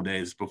a couple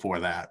days before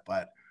that.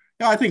 But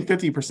I think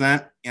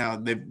 50%,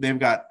 they've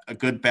got a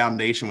good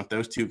foundation with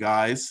those two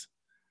guys.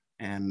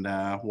 and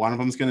one of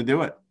them's going to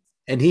do it.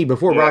 And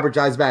before Robert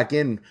dives back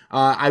in,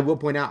 I will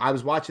point out I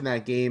was watching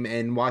that game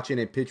and watching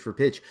it pitch for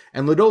pitch,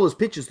 and Lodolo's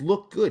pitches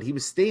looked good. He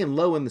was staying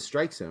low in the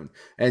strike zone,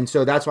 and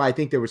so that's why I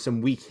think there were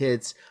some weak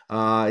hits.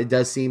 It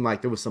does seem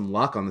like there was some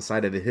luck on the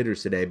side of the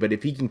hitters today, but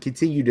if he can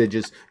continue to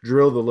just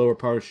drill the lower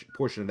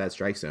portion of that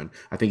strike zone,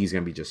 I think he's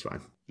going to be just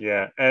fine.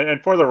 Yeah,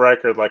 and for the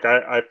record, like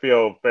I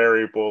feel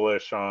very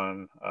bullish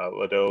on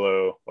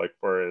Lodolo, like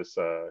for his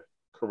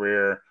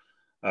career.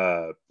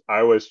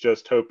 I was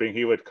just hoping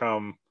he would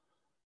come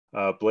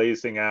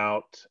blazing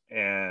out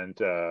and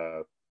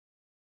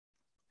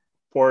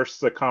force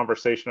the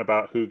conversation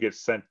about who gets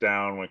sent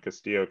down when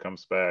Castillo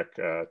comes back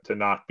to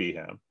not be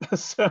him.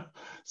 so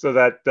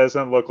that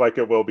doesn't look like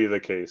it will be the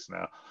case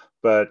now.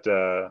 But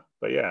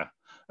yeah.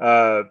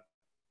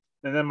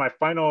 And then my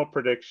final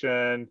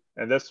prediction,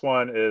 and this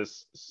one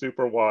is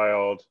super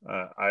wild.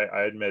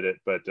 I admit it,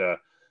 but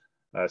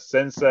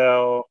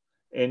Senzel,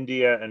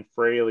 India, and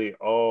Fraley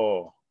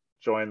all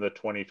join the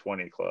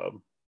 2020 club.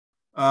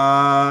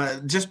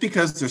 Just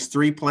because there's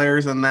 3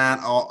 players in that,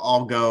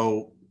 I'll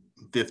go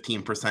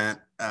 15%,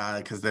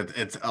 because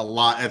it's a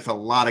lot. It's a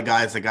lot of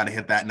guys that got to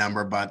hit that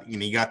number. But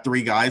you got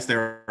 3 guys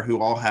there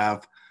who all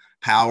have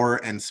power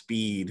and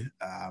speed.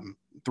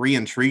 3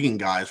 intriguing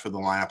guys for the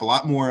lineup. A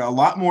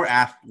lot more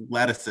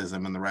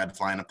athleticism in the Reds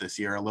lineup this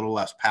year. A little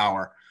less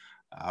power,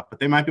 but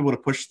they might be able to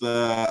push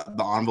the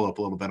envelope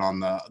a little bit on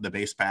the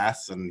base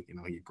pass. And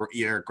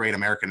you're a great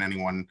American.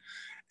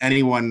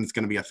 Anyone's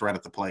going to be a threat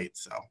at the plate.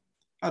 So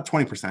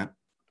 20%.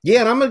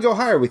 Yeah, and I'm going to go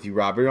higher with you,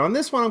 Robert. On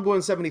this one, I'm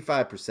going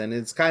 75%.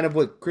 It's kind of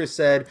what Chris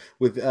said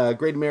with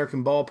Great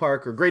American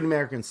Ballpark or Great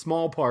American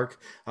Small Park.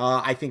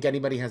 I think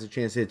anybody has a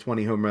chance to hit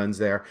 20 home runs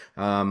there.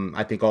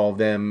 I think all of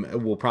them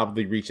will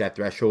probably reach that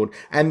threshold.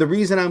 And the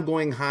reason I'm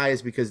going high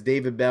is because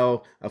David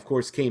Bell, of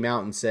course, came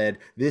out and said,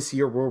 this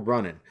year we're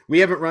running. We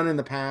haven't run in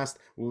the past.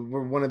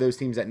 We're one of those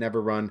teams that never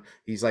run.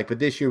 He's like, but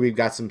this year we've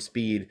got some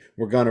speed.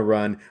 We're going to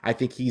run. I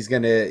think he's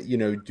going to,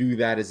 do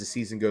that as the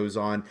season goes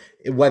on.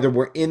 Whether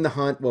we're in the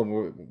hunt,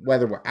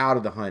 whether we're out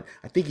of the hunt,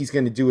 I think he's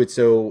going to do it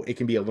so it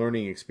can be a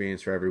learning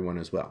experience for everyone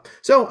as well.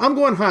 So I'm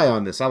going high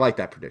on this. I like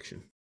that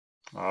prediction.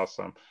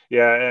 Awesome.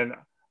 Yeah, and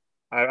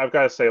I've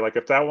got to say, like,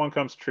 if that one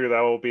comes true, that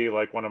will be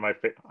like one of my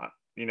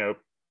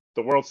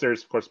the World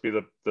Series, of course, be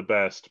the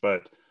best,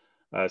 but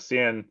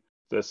seeing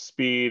the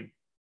speed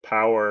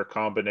power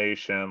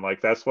combination, like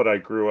that's what I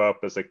grew up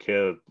as a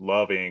kid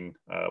loving,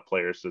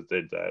 players that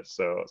did that.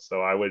 So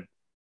I would,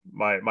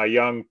 my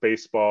young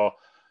baseball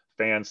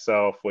fan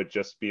self would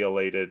just be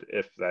elated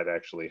if that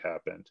actually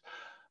happened.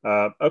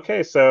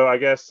 Okay, so I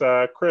guess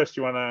Chris,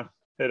 you want to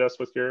hit us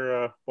with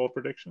your bold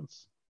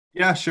predictions?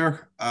 Yeah,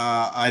 sure.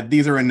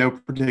 These are in no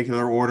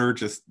particular order,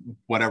 just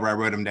whatever I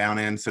wrote them down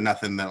in. So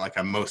nothing that like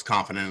I'm most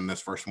confident in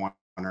this first one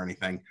or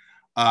anything.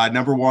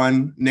 Number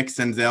 1, Nick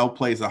Senzel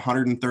plays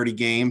 130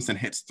 games and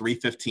hits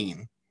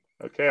 .315.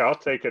 Okay, I'll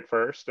take it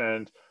first.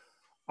 And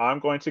I'm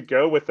going to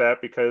go with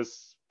that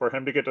because for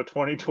him to get to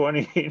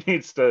 2020, he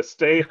needs to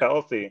stay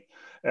healthy.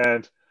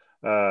 And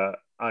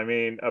I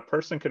mean, a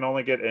person can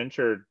only get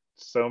injured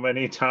so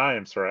many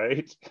times,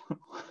 right?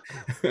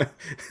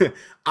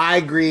 I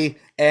agree.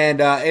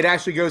 And it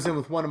actually goes in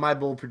with one of my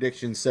bold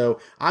predictions. So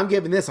I'm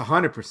giving this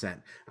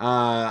 100%.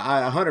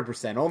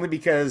 100%, only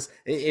because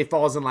it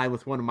falls in line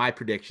with one of my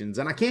predictions.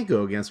 And I can't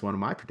go against one of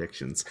my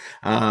predictions.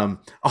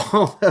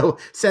 Although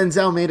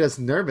Senzel made us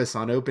nervous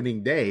on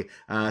opening day,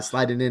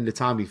 sliding into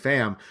Tommy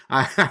Pham.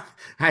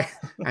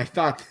 I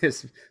thought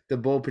the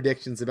bold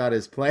predictions about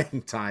his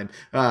playing time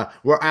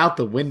were out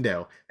the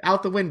window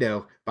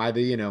by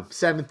the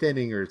 7th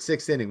inning or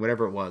 6th inning,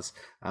 whatever it was.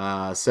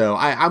 So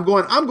I'm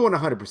going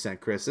 100%,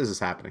 Chris. This is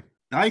happening.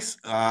 Nice.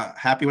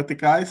 Happy with the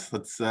guys.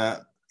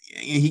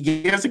 He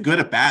gives a good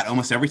at bat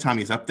almost every time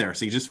he's up there.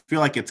 So you just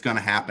feel like it's going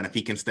to happen. If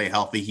he can stay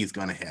healthy, he's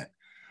going to hit.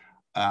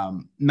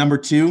 Number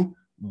 2,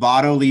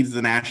 Votto leads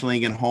the National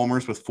League in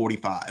homers with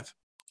 45.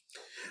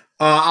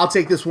 I'll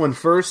take this one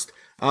first.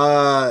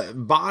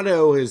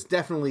 Votto has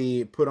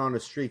definitely put on a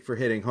streak for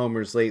hitting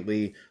homers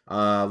lately.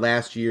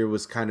 Last year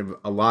was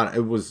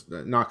it was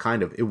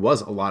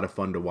a lot of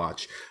fun to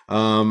watch.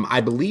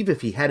 I believe if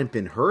he hadn't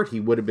been hurt,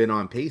 he would have been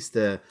on pace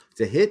to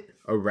hit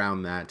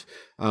around that.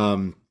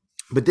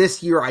 But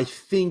this year, I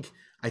think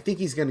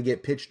he's going to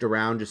get pitched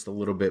around just a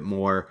little bit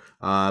more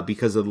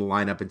because of the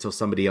lineup until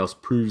somebody else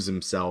proves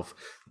himself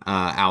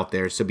out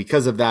there. So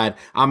because of that,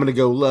 I'm going to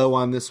go low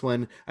on this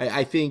one.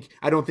 I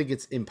don't think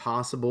it's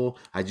impossible.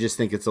 I just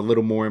think it's a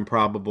little more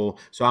improbable.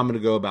 So I'm going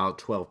to go about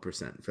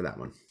 12% for that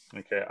one.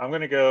 Okay, I'm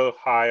going to go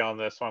high on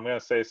this one. I'm going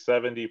to say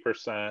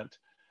 70%.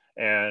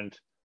 And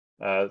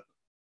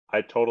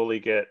I totally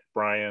get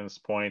Brian's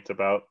point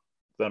about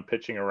them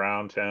pitching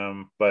around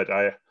him, but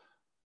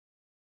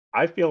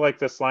I feel like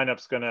this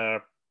lineup's going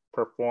to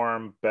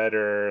perform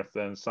better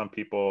than some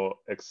people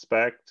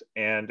expect.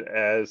 And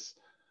as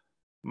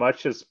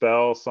much as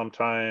Bell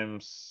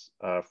sometimes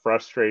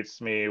frustrates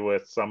me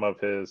with some of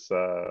his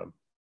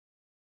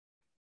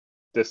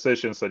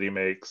decisions that he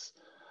makes,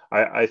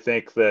 I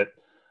think that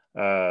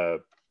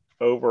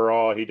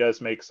overall he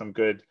does make some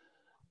good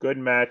good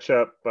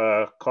matchup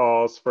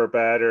calls for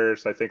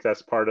batters. I think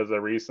that's part of the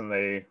reason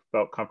they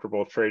felt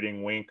comfortable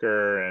trading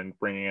Winker and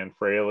bringing in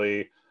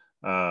Fraley.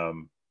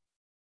 And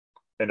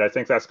I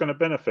think that's going to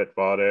benefit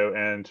Votto.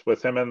 And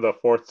with him in the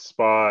fourth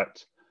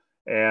spot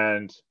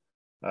and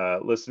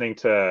listening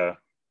to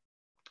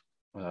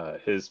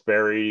his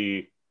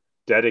very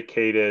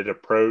dedicated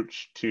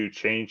approach to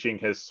changing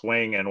his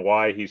swing and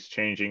why he's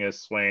changing his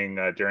swing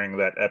during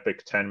that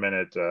epic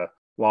 10-minute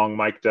long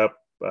mic'd up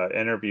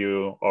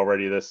interview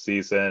already this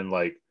season,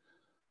 like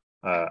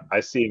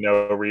I see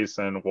no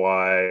reason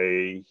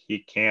why he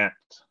can't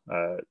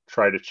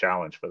try to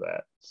challenge for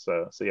that.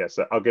 So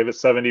I'll give it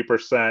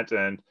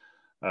 70%,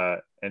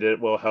 and it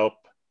will help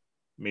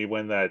me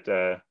win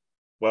that.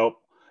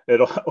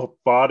 It'll help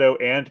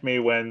Votto and me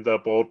win the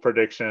bold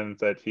prediction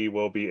that he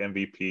will be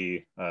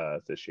MVP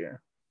this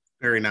year.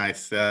 Very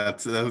nice.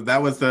 That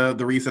was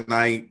the reason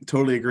I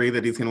totally agree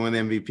that he's going to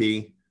win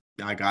MVP.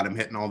 I got him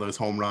hitting all those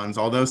home runs.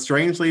 Although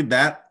strangely,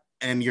 that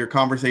and your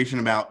conversation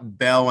about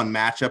Bell and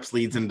matchups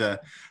leads into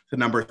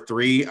number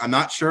 3. I'm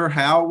not sure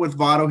how with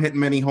Votto hitting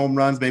many home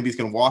runs. Maybe he's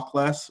going to walk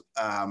less.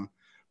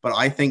 But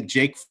I think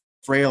Jake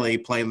Fraley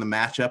playing the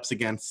matchups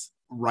against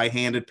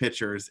right-handed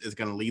pitchers is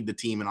going to lead the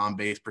team in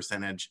on-base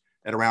percentage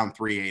at around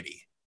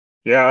 380.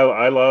 Yeah,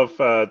 I love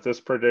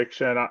this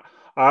prediction.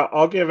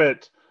 I'll give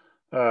it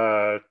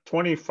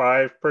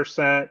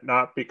 25%,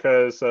 not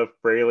because of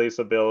Fraley's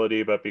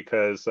ability, but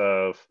because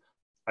of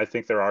I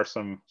think there are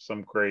some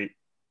great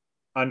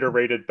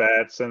underrated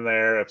bats in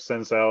there. If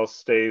Senzel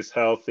stays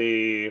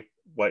healthy,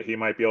 what he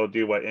might be able to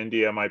do, what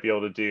India might be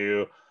able to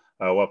do,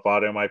 what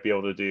Votto might be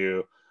able to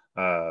do.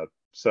 I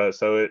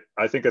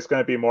think it's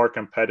going to be more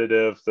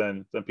competitive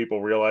than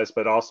people realize,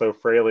 but also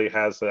Fraley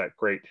has that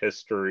great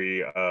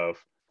history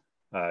of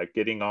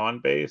getting on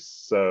base.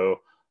 So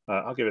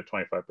I'll give it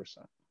 25%.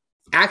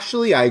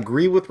 Actually, I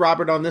agree with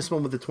Robert on this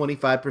one with the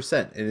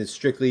 25%, and it's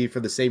strictly for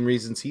the same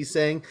reasons he's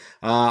saying.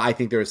 I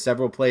think there are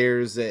several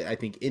players. I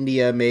think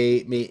India may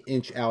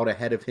inch out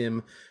ahead of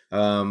him,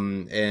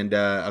 and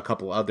a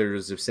couple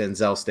others. If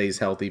Senzel stays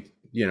healthy,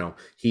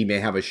 he may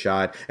have a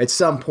shot. At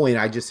some point,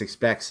 I just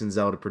expect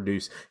Senzel to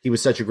produce. He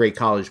was such a great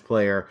college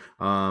player.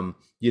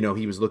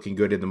 He was looking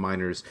good in the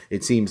minors.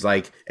 It seems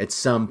like at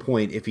some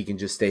point, if he can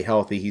just stay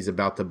healthy, he's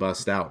about to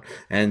bust out.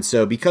 And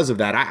so because of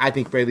that, I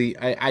think Fraley,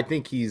 I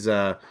think he's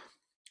going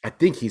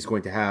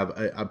to have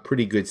a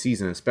pretty good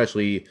season,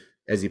 especially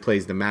as he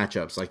plays the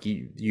matchups, like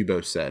you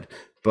both said.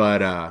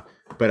 But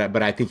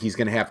I think he's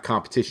going to have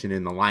competition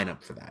in the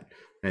lineup for that,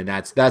 and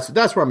that's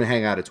where I'm going to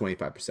hang out at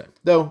 25%.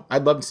 Though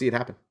I'd love to see it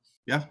happen.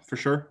 Yeah, for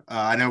sure.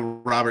 I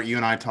know, Robert, you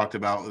and I talked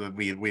about that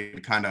we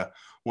kind of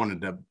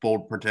wanted to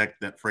bold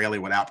predict that Fraley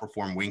would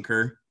outperform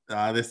Winker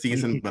this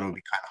season, but it would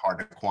be kind of hard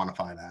to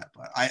quantify that.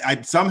 But I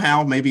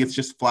somehow maybe it's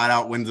just flat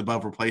out wins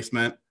above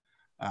replacement.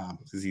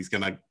 Because he's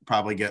going to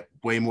probably get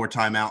way more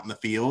time out in the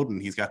field,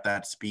 and he's got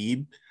that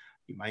speed.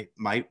 He might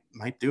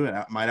do it.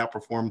 Might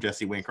outperform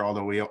Jesse Winker,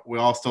 although we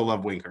all still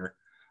love Winker.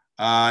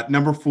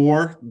 Number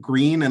 4,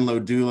 Green and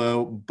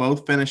Lodolo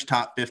both finished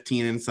top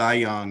 15 in Cy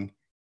Young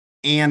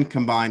and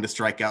combined to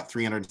strike out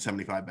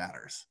 375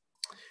 batters.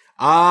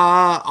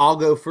 I'll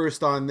go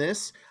first on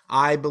this.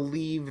 I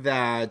believe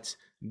that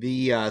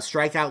the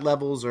strikeout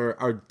levels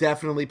are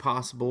definitely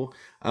possible.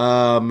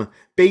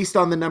 Based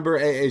on the number,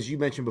 as you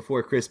mentioned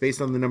before, Chris,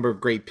 based on the number of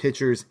great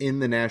pitchers in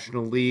the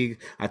National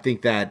League, I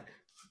think that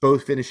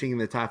both finishing in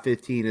the top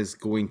 15 is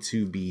going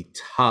to be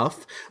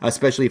tough,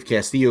 especially if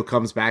Castillo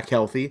comes back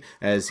healthy,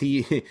 as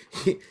he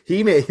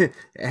may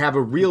have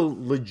a real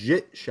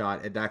legit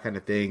shot at that kind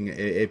of thing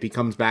if he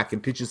comes back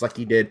and pitches like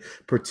he did,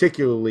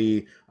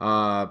 particularly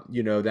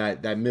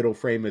that middle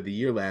frame of the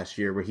year last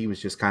year where he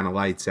was just kind of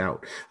lights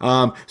out.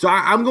 So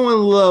I'm going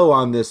low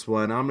on this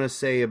one. I'm going to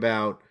say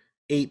about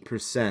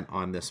 8%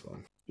 on this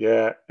one.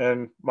 Yeah,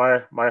 and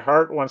my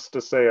heart wants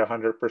to say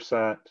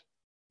 100%.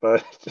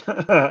 But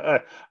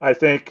I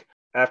think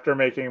after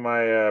making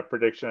my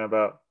prediction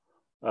about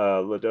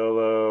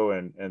Lodolo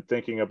and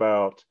thinking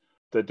about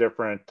the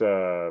different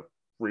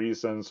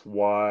reasons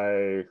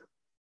why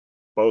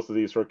both of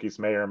these rookies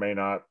may or may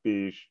not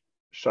be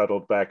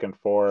shuttled back and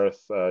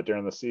forth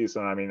during the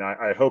season, I mean,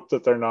 I hope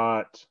that they're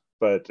not,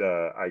 but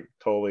I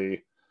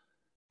totally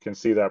can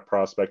see that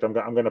prospect. I'm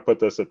going to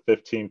put this at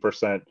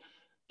 15%,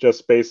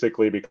 just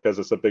basically because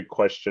it's a big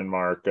question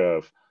mark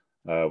of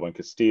when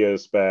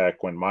Castillo's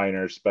back, when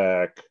Minor's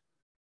back,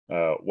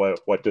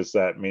 what does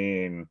that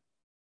mean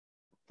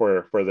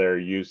for their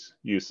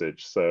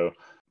usage? So,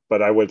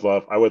 but I would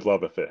love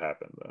if it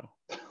happened though.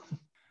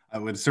 I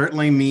would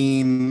certainly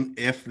mean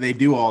if they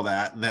do all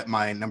that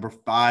my number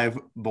 5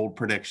 bold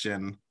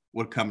prediction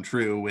would come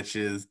true, which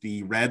is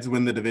the Reds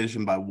win the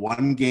division by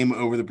 1 game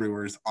over the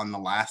Brewers on the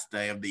last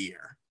day of the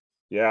year.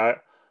 Yeah,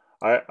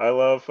 I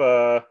love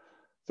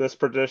this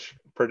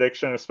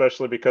prediction,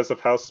 especially because of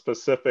how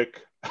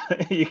specific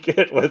you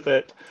get with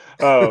it.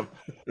 I'll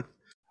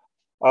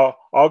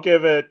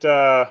give it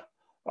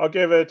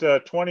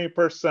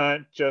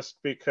 20% just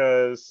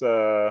because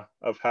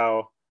of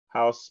how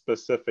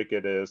specific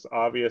it is.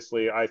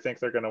 Obviously, I think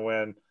they're going to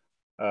win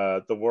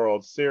the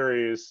World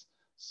Series.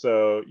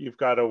 So you've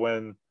got to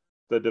win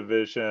the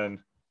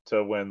division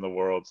to win the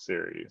World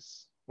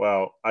Series.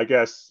 Well, I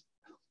guess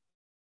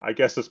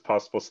it's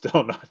possible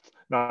still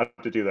not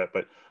to do that,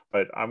 but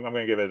I'm going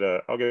to give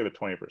it I'll give it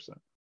 20%.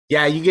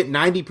 Yeah, you get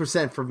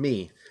 90% from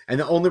me. And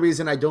the only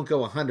reason I don't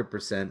go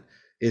 100%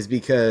 is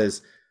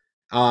because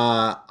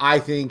I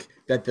think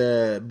that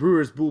the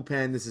Brewers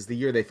bullpen, this is the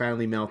year they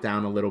finally melt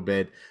down a little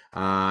bit.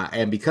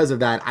 And because of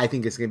that, I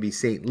think it's going to be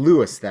St.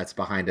 Louis that's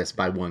behind us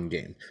by 1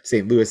 game.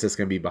 St. Louis is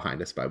going to be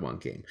behind us by 1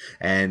 game.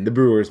 And the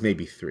Brewers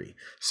maybe 3.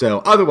 So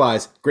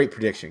otherwise, great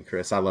prediction,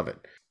 Chris. I love it.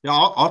 Yeah,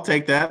 I'll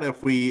take that.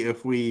 If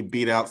we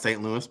beat out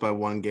St. Louis by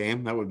 1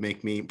 game, that would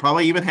make me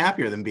probably even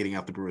happier than beating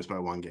out the Brewers by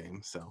 1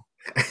 game. So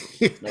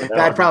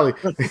that'd probably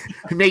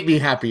make me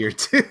happier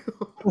too.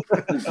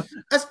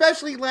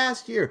 Especially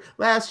last year.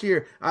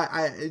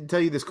 I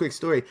tell you this quick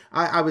story.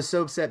 I was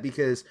so upset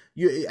because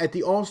at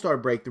the All-Star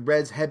break, the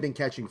Reds had been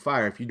catching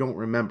fire. If you don't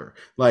remember,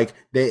 like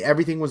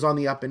everything was on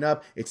the up and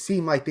up. It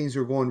seemed like things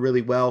were going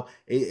really well.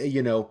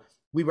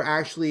 We were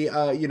actually,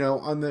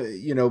 on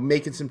the,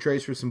 making some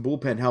trades for some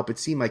bullpen help. It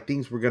seemed like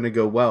things were going to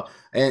go well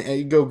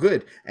and go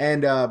good.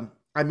 And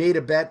I made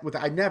a bet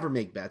I never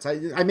make bets.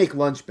 I make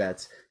lunch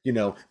bets,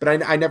 but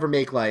I never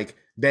make like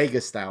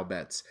Vegas style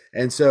bets.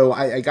 And so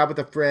I got with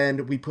a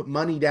friend. We put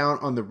money down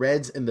on the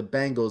Reds and the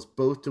Bengals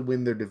both to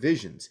win their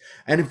divisions.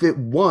 And if it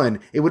won,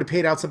 it would have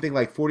paid out something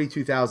like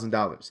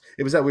 $42,000.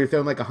 It was that we were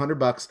throwing like $100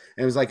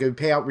 and it was like it would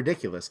pay out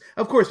ridiculous.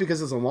 Of course,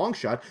 because it's a long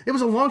shot. It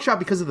was a long shot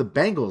because of the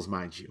Bengals,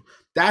 mind you.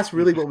 That's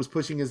really what was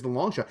pushing is the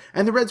long shot.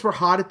 And the Reds were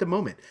hot at the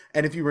moment.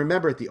 And if you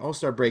remember at the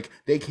All-Star break,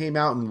 they came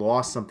out and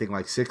lost something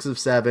like 6 of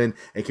 7.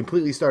 It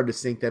completely started to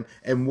sink them.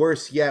 And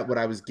worse yet, what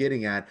I was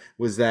getting at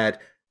was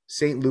that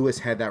St. Louis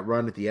had that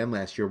run at the end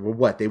last year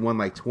where they won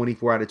like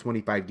 24 out of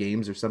 25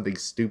 games or something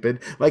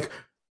stupid. Like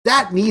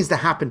that needs to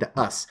happen to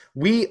us.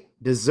 We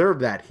deserve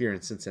that here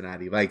in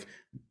Cincinnati. Like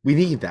we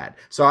need that.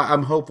 So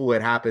I'm hopeful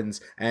it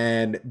happens.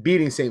 And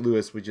beating St.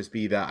 Louis would just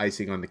be the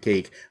icing on the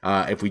cake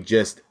if we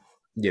just,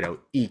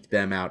 eke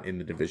them out in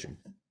the division.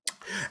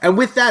 And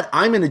with that,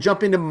 I'm going to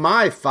jump into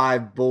my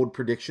 5 bold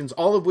predictions,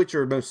 all of which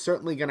are most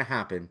certainly going to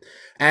happen.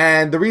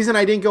 And the reason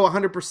I didn't go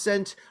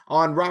 100%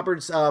 on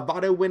Robert's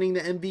Votto winning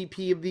the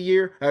MVP of the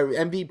year,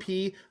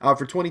 MVP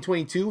for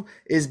 2022,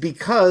 is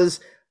because,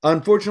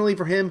 unfortunately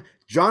for him,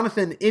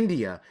 Jonathan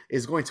India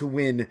is going to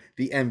win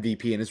the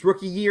MVP. In his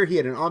rookie year, he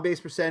had an on-base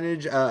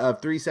percentage of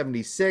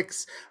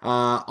 376,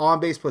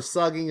 on-base plus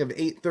slugging of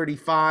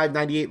 835,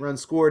 98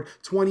 runs scored,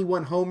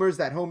 21 homers.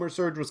 That homer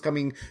surge was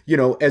coming,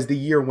 as the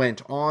year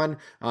went on.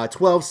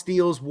 12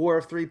 steals, WAR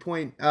of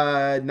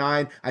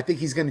 3.9. I think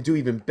he's going to do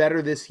even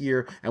better this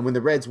year. And when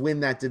the Reds win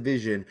that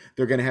division,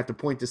 they're going to have to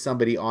point to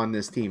somebody on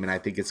this team, and I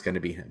think it's going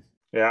to be him.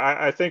 Yeah,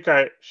 I think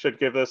I should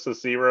give this a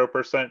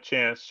 0%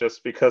 chance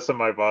just because of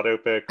my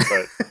Votto pick,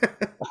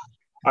 but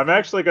I'm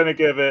actually going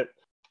to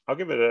I'll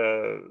give it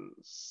a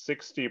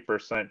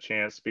 60%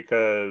 chance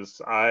because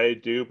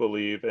I do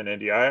believe in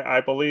India.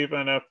 I believe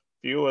in a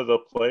few of the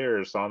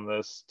players on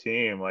this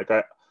team. Like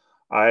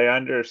I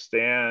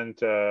understand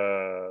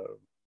the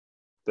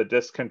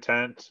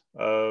discontent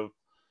of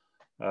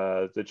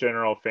the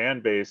general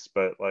fan base,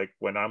 but like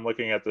when I'm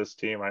looking at this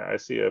team, I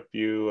see a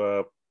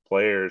few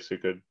players who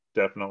could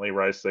definitely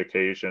rise to the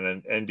occasion,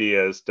 and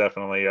India is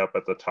definitely up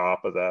at the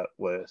top of that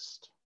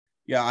list.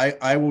 Yeah,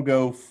 I will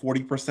go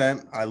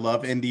 40%. I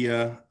love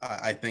India.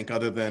 I think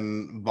other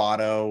than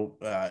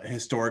Votto,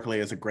 historically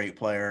as a great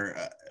player,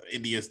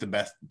 India is the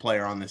best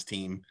player on this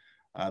team.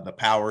 The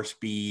power,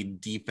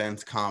 speed,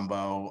 defense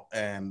combo,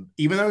 and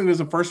even though he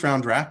was a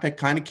first-round draft pick,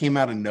 kind of came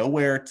out of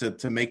nowhere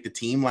to make the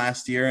team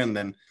last year, and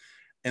then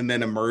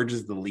emerge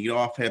as the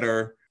leadoff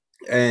hitter.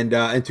 And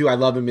two, I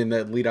love him in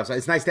the leadoff side.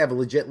 It's nice to have a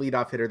legit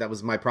leadoff hitter. That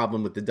was my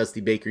problem with the Dusty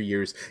Baker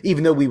years.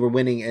 Even though we were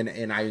winning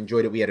and I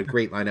enjoyed it, we had a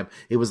great lineup.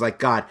 It was like,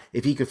 God,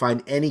 if he could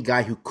find any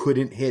guy who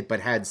couldn't hit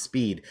but had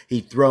speed,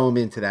 he'd throw him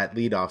into that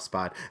leadoff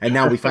spot. And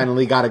now we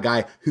finally got a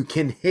guy who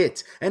can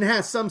hit and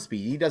has some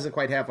speed. He doesn't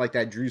quite have like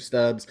that Drew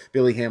Stubbs,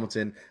 Billy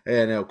Hamilton,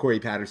 and Corey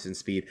Patterson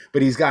speed,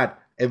 but he's got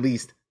at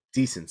least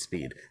decent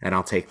speed, and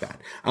I'll take that.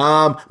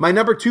 My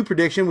number 2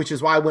 prediction, which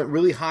is why I went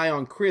really high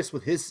on Chris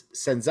with his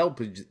Senzel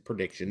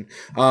prediction,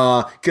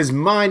 because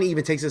mine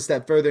even takes a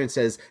step further and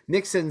says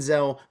Nick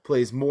Senzel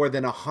plays more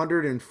than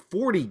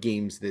 140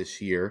 games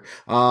this year.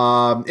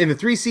 In the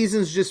 3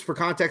 seasons, just for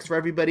context for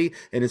everybody,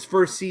 in his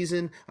first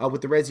season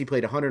with the Reds, he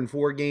played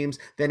 104 games.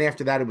 Then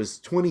after that, it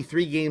was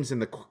 23 games in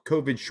the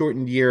COVID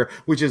shortened year,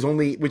 which is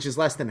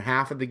less than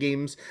half of the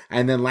games.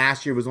 And then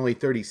last year was only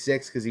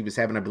 36 because he was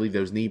having, I believe,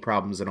 those knee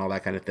problems and all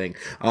that kind of thing.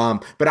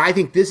 But I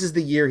think this is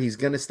the year he's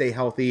going to stay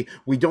healthy.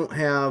 We don't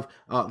have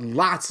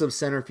lots of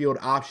center field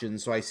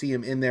options, so I see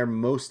him in there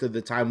most of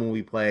the time when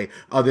we play,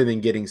 other than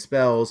getting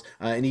spells.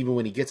 And even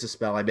when he gets a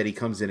spell, I bet he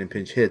comes in and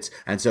pinch hits.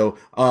 And so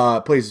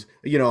plays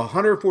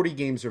 140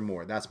 games or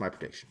more. That's my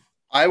prediction.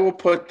 I will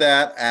put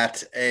that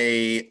at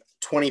a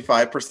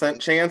 25%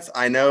 chance.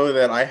 I know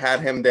that I had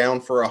him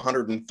down for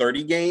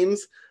 130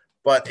 games,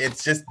 but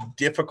it's just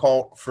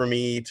difficult for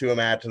me to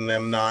imagine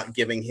them not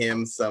giving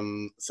him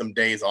some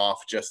days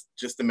off just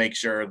to make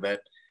sure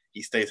that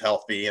he stays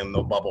healthy, and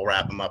they'll bubble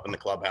wrap him up in the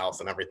clubhouse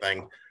and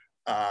everything.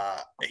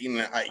 I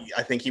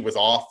think he was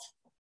off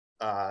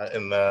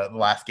in the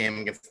last game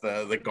against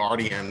the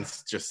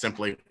Guardians just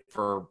simply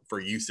for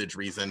usage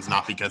reasons,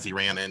 not because he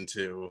ran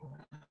into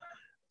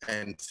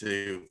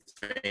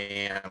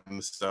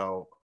fans.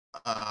 So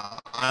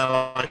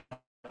I like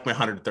my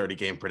 130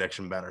 game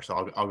prediction better,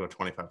 so I'll go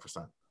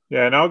 25%.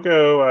 Yeah, and I'll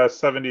go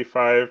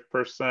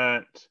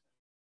 75%,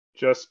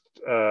 just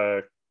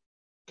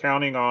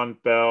counting on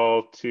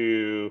Bell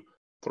to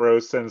throw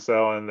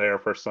Senzel in there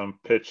for some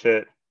pitch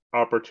hit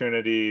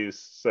opportunities.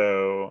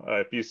 So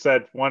if you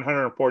said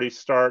 140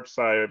 starts,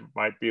 I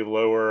might be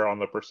lower on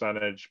the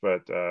percentage,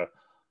 but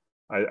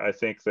I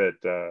think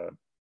that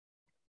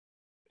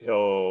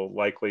he'll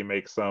likely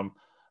make some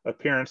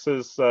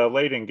appearances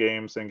late in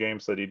games and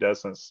games that he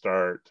doesn't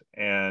start.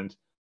 And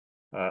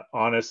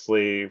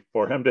honestly,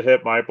 for him to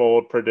hit my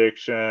bold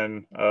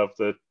prediction of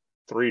the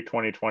 3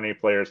 2020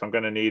 players, I'm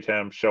going to need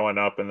him showing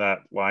up in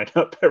that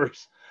lineup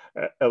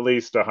at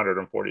least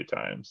 140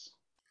 times.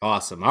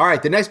 Awesome. All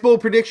right. The next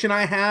bold prediction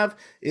I have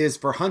is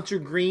for Hunter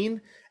Greene.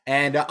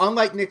 And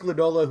unlike Nick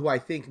Lodolo, who I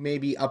think may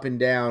be up and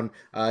down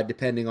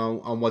depending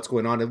on what's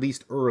going on, at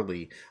least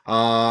early,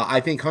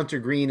 I think Hunter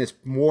Greene is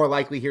more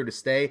likely here to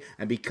stay.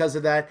 And because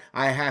of that,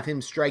 I have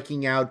him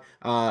striking out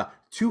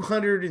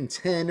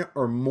 210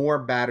 or more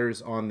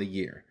batters on the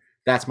year.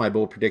 That's my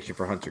bold prediction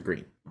for Hunter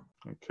Greene.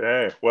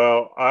 Okay.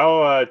 Well,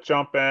 I'll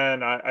jump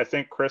in. I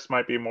think Chris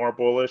might be more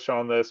bullish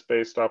on this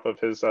based off of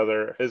his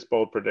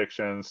bold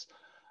predictions.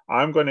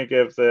 I'm going to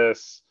give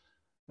this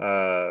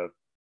 20%.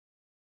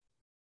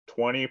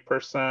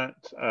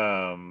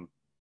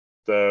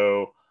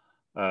 Though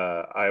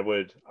I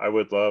would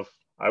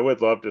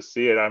love to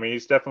see it. I mean,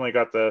 he's definitely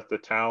got the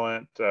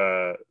talent.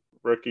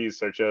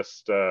 Rookies are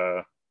just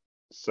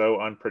so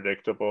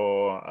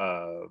unpredictable.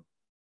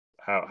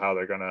 How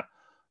they're gonna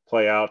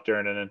play out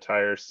during an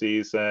entire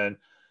season,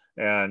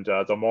 and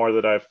the more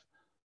that I've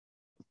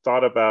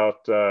thought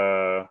about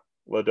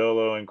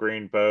Lodolo and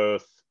Greene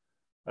both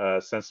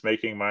since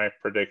making my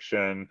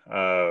prediction.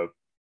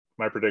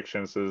 My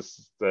predictions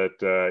is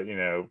that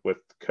with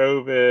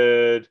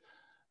COVID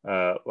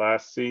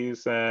last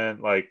season,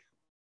 like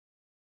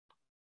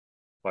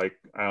I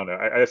don't know,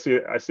 I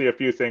see a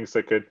few things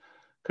that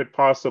could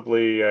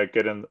possibly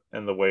get in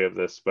the way of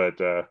this,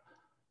 but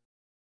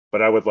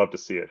I would love to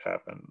see it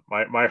happen.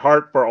 My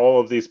heart for all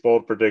of these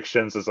bold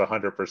predictions is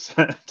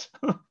 100%.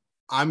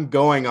 I'm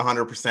going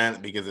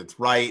 100% because it's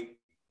right.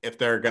 If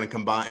they're going to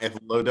combine, if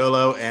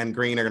Lodolo and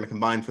Greene are going to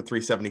combine for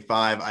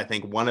 375, I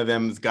think one of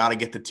them's got to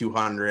get to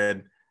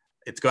 200.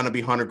 It's going to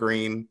be Hunter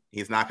Greene.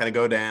 He's not going to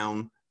go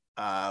down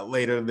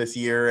later this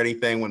year or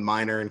anything. When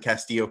Minor and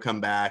Castillo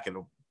come back,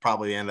 it'll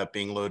probably end up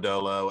being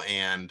Lodolo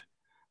and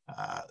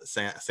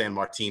San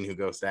Martin who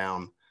goes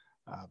down.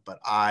 But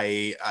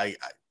I've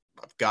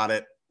got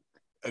it.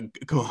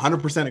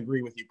 100%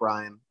 agree with you,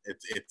 Brian.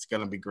 It's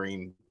going to be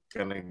Greene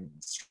going to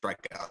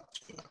strike out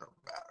 200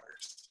 batters.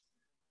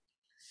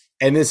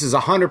 And this is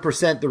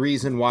 100% the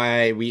reason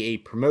why we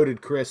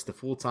promoted Chris to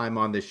full-time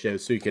on this show,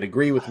 so you could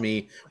agree with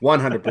me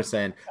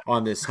 100%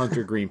 on this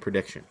Hunter Greene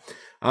prediction.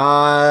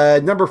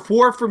 Number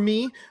 4 for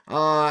me,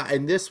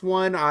 and this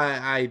one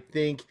I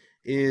think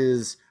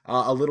is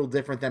a little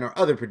different than our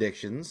other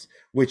predictions,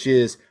 which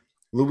is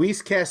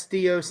Luis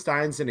Castillo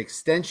signs an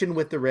extension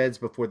with the Reds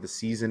before the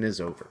season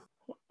is over.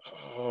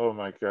 Oh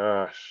my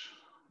gosh.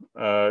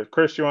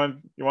 Chris, you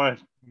want to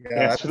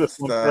answer this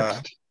one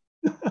first?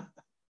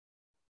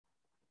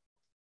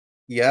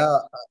 Yeah,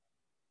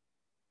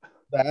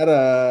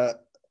 that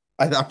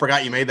I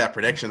forgot you made that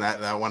prediction.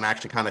 That one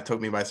actually kind of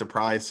took me by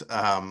surprise.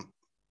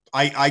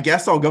 I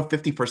guess I'll go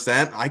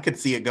 50%. I could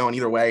see it going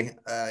either way.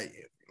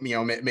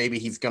 Maybe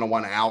he's going to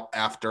want out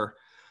after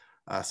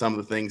some of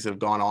the things that have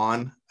gone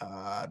on,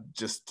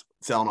 just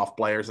selling off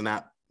players and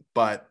that.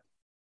 But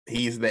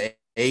he's the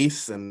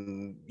ace,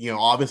 and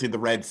obviously the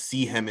Reds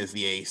see him as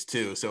the ace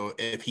too. So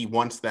if he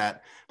wants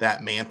that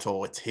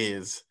mantle, it's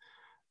his.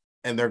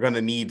 And they're going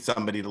to need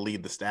somebody to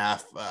lead the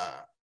staff,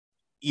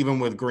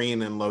 even with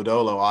Greene and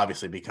Lodolo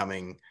obviously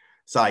becoming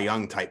Cy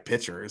Young type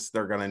pitchers.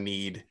 They're going to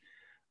need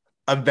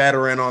a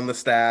veteran on the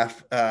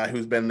staff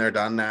who's been there,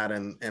 done that,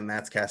 and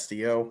that's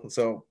Castillo.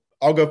 So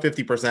I'll go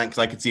 50% because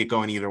I could see it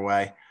going either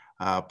way,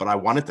 but I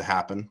want it to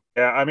happen.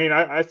 Yeah, I mean,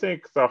 I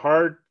think the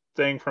hard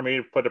thing for me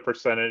to put a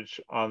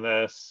percentage on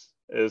this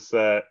is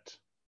that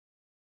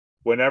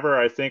whenever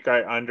I think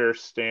I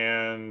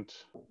understand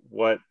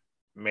what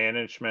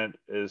management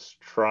is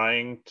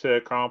trying to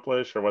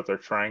accomplish or what they're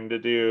trying to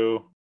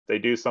do, they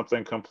do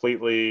something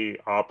completely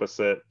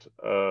opposite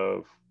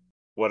of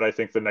what I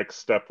think the next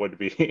step would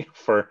be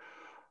for,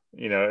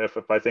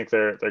 if I think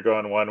they're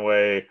going one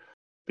way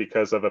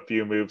because of a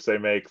few moves they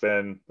make,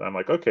 then I'm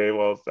like, okay,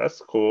 well, that's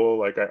cool.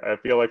 Like I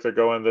feel like they're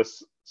going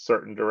this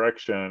certain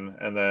direction,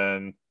 and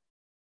then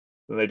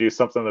then they do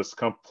something that's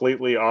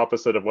completely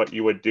opposite of what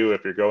you would do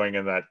if you're going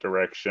in that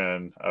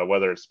direction,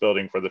 whether it's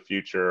building for the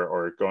future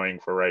or going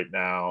for right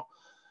now.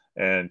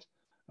 And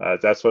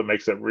that's what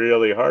makes it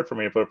really hard for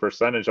me to put a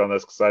percentage on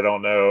this, because I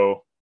don't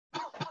know.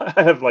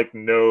 I have like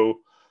no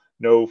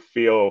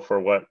feel for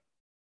what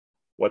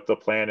the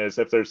plan is,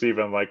 if there's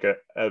even like a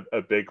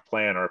big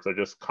plan, or if they're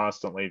just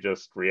constantly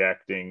just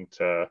reacting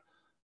to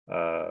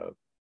the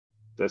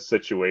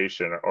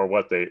situation, or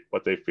what they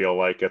feel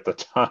like at the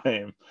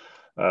time.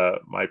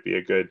 Might be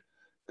a good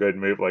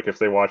move. Like if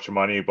they watch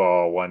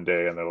Moneyball one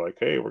day and they're like,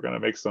 hey, we're going to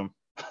make some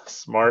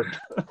smart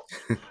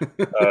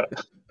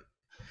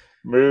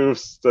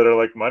moves that are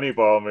like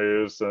Moneyball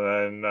moves,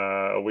 and then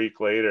a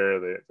week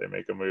later they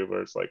make a move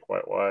where it's like,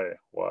 why?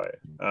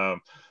 I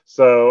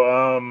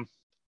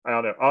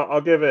don't know.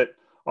 I'll give it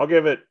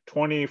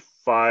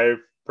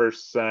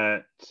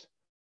 25%,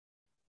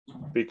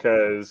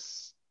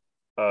 because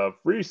of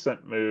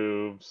recent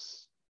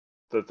moves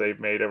that they've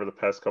made over the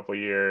past couple of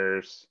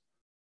years.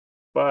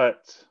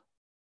 But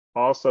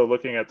also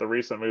looking at the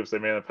recent moves they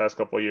made in the past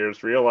couple of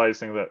years,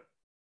 realizing that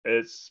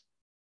it's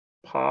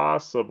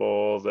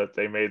possible that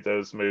they made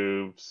those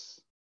moves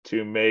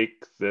to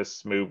make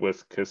this move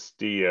with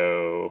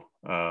Castillo,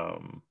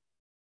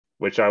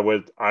 which I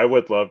would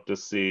love to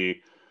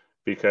see,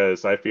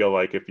 because I feel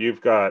like if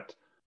you've got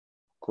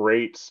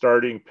great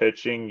starting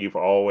pitching, you've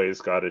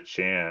always got a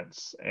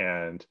chance.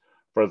 And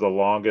for the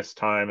longest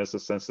time as a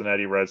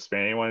Cincinnati Reds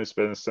fan, anyone who's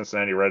been a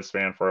Cincinnati Reds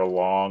fan for a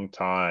long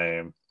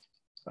time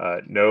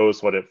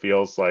knows what it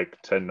feels like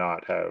to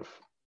not have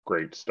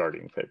great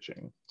starting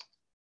pitching.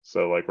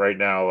 So like right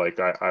now, like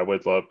I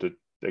would love to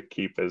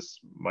keep as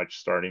much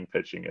starting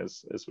pitching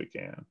as we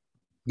can.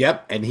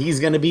 Yep, and he's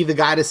going to be the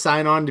guy to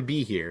sign on to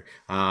be here.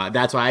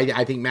 That's why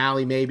I think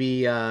Mahle may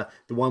be the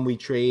one we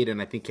trade,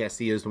 and I think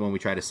Castillo is the one we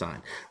try to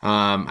sign.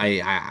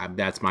 I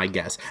that's my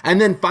guess. And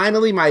then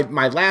finally,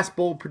 my last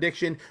bold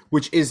prediction,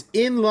 which is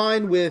in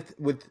line with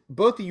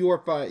both of your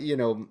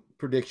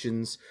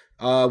predictions,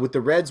 with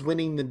the Reds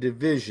winning the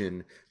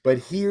division. But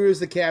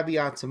here's the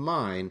caveat to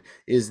mine,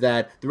 is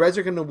that the Reds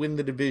are going to win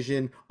the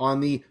division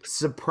on the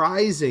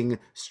surprising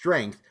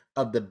strength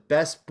of the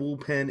best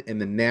bullpen in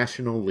the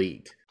National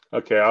League.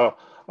 Okay,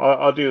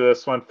 I'll do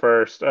this one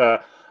first.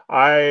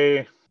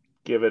 I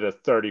give it a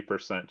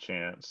 30%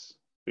 chance,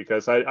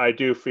 because I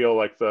do feel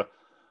like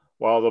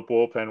while the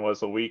bullpen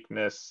was a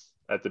weakness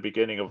at the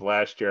beginning of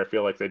last year, I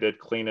feel like they did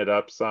clean it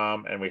up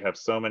some, and we have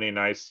so many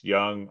nice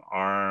young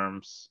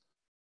arms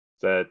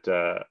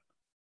that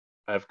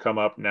have come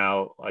up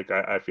now. Like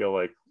I feel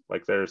like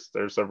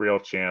there's a real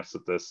chance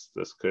that this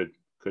could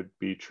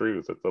be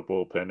true, that the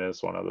bullpen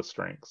is one of the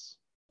strengths.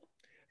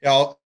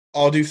 Yeah,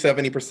 I'll do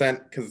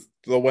 70% because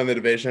they'll win the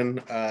division.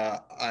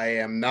 I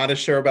am not as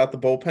sure about the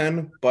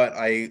bullpen, but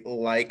I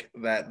like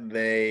that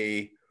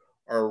they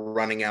are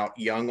running out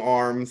young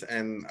arms,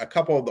 and a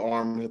couple of the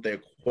arms that they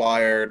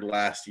acquired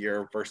last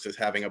year versus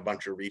having a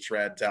bunch of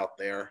retreads out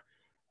there,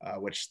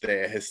 which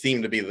has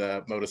seemed to be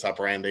the modus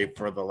operandi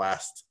for the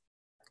last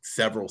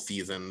several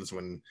seasons,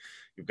 when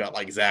you've got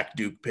like Zach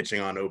Duke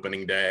pitching on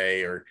opening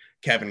day, or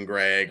Kevin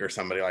Gregg or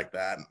somebody like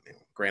that.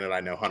 Granted,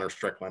 I know Hunter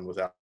Strickland was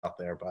out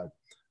there, but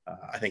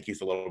I think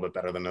he's a little bit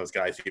better than those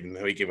guys, even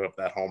though he gave up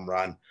that home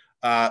run.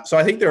 So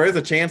I think there is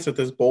a chance that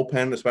this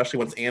bullpen, especially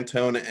once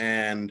Antone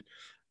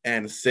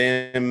and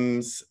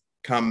Sims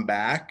come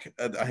back,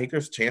 I think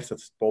there's a chance that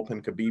this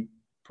bullpen could be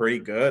pretty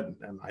good.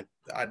 And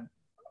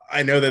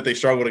I know that they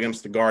struggled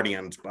against the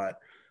Guardians, but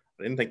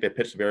I didn't think they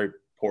pitched very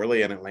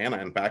poorly in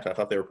Atlanta. In fact, I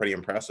thought they were pretty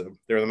impressive.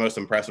 They were the most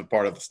impressive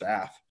part of the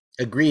staff.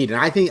 Agreed. And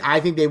I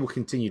think they will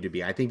continue to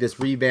be. I think this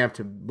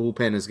revamped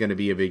bullpen is going to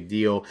be a big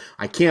deal.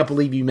 I can't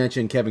believe you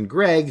mentioned Kevin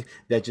Gregg.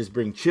 That just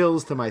brings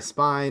chills to my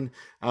spine.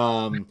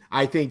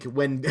 I think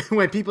when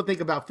people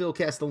think about Phil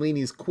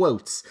Castellini's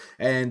quotes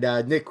and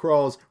Nick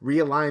Krall's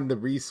realign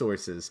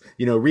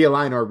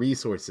our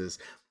resources,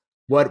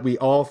 what we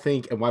all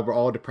think and why we're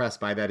all depressed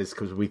by that is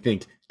because we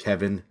think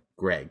Kevin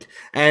Gregg.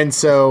 And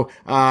so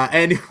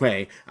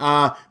anyway,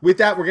 with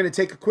that, we're going to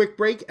take a quick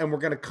break, and we're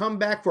going to come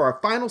back for our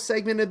final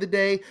segment of the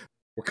day.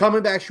 We're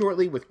coming back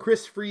shortly with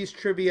Chris Freeze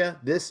Trivia,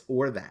 This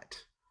or That.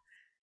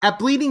 At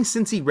Bleeding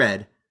Cincy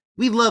Red,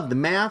 we love the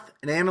math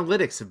and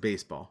analytics of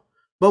baseball,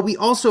 but we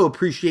also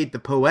appreciate the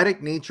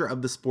poetic nature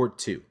of the sport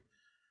too.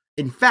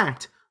 In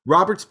fact,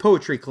 Robert's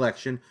poetry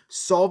collection,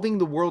 Solving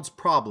the World's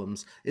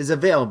Problems, is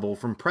available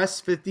from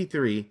Press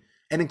 53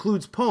 and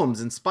includes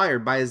poems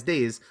inspired by his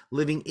days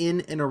living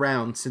in and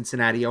around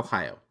Cincinnati,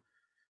 Ohio.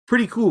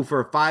 Pretty cool for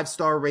a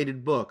 5-star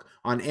rated book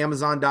on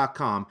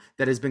Amazon.com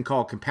that has been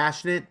called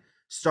compassionate,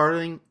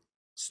 startling,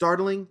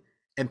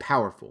 and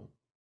powerful.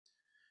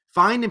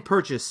 Find and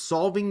purchase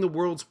Solving the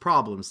World's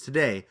Problems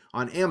today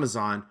on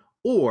Amazon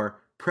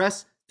or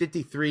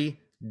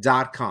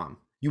press53.com.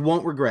 You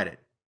won't regret it.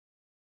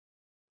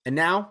 And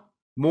now,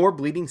 more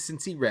Bleeding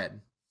Cincy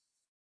Red.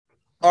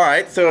 All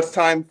right, so it's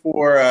time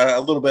for a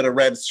little bit of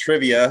Reds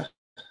trivia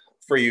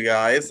for you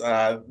guys.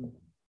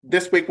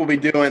 This week we'll be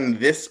doing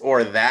this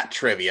or that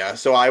trivia.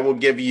 So I will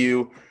give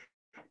you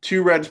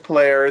two Reds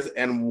players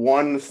and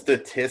one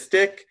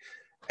statistic,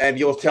 and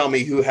you'll tell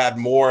me who had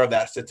more of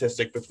that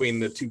statistic between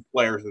the two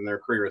players in their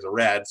career as a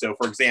Red. So,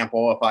 for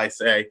example, if I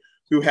say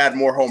who had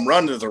more home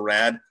runs as a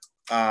Red,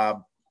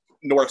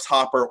 Norris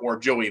Hopper or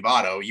Joey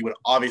Votto, you would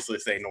obviously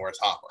say Norris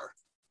Hopper.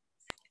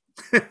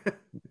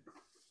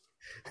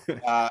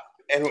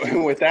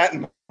 And with that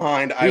in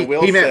mind, I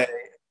will say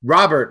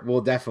Robert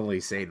will definitely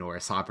say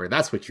Norris Hopper.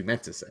 That's what you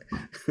meant to say.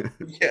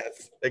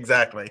 Yes,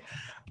 exactly.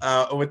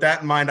 With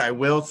that in mind, I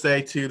will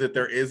say too that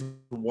there is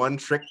one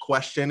trick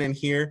question in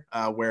here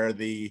where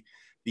the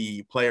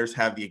players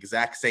have the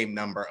exact same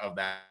number of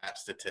that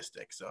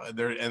statistic. So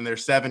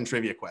there's 7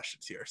 trivia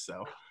questions here.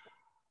 So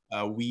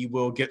we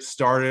will get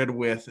started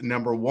with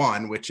number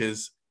 1, which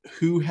is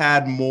who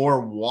had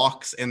more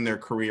walks in their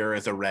career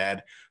as a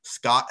Red,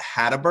 Scott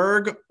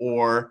Hatteberg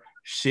or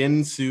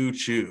Shin-Soo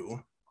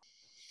Choo?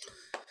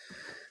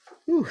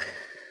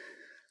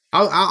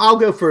 I'll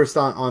go first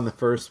on the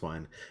first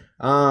one.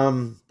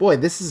 Boy,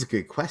 this is a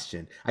good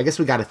question. I guess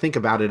we got to think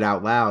about it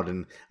out loud,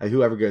 and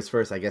whoever goes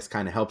first, I guess,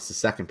 kind of helps the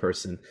second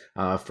person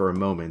for a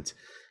moment.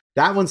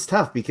 That one's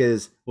tough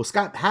because, well,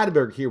 Scott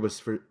Hatteberg here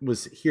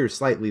was here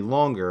slightly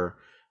longer,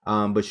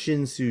 but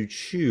Shin-Soo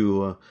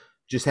Choo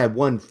just had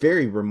one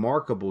very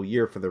remarkable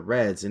year for the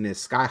Reds and is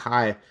sky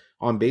high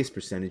on base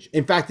percentage.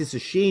 In fact, it's a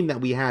shame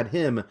that we had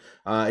him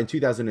in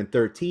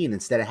 2013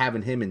 instead of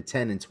having him in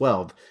 10 and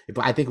 12.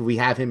 I think if we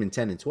have him in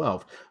 10 and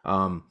 12,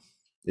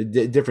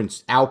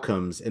 different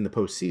outcomes in the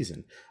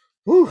postseason.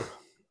 Whew.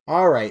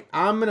 All right,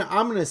 I'm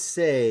gonna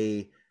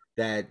say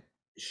that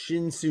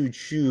Shin-Soo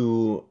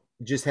Choo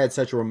just had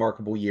such a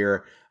remarkable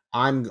year.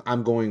 I'm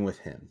going with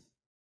him.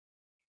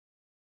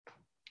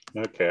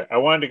 Okay, I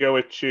wanted to go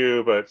with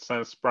Choo, but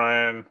since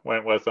Brian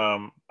went with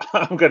I'm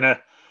gonna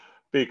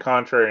be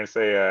contrary and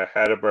say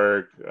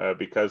Hatteberg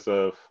because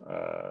of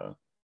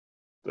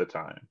the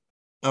time.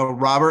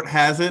 Robert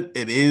has it.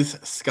 It is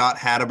Scott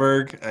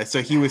Hatteberg.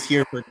 So he was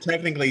here for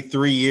technically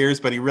 3 years,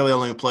 but he really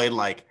only played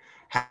like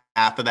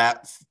half of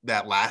that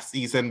last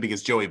season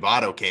because Joey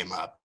Votto came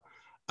up.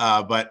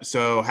 But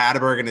so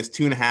Hatteberg in his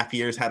 2.5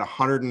 years had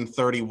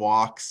 130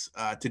 walks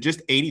to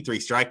just 83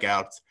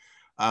 strikeouts.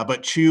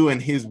 But Choo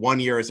in his 1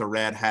 year as a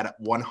Red had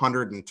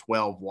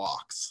 112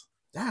 walks.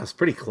 That was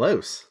pretty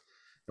close.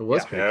 It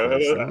was pretty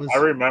close. I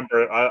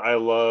remember I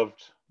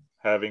loved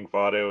having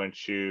Votto and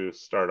Choo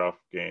start off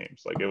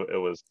games. Like it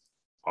was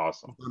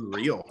awesome.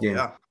 Unreal.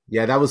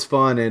 Yeah, that was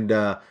fun. And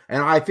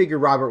I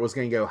figured Robert was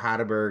going to go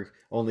Hatteberg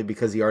only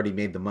because he already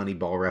made the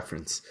Moneyball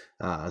reference.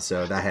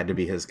 So that had to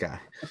be his guy.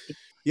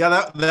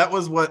 Yeah, that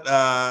was what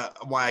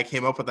why I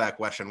came up with that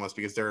question, was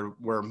because there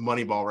were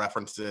Moneyball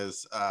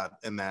references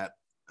in that.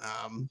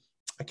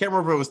 I can't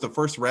remember if it was the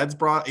first Reds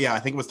I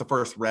think it was the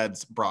first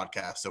Reds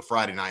broadcast. So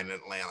Friday night in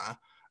Atlanta,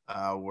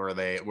 where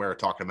they were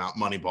talking about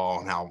Moneyball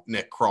and how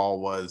Nick Krall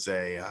was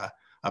a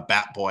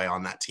bat boy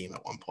on that team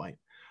at one point.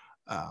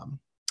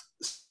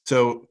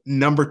 So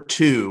number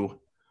 2,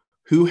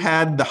 who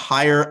had the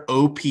higher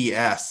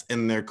OPS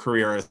in their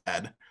career as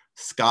Red,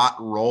 Scott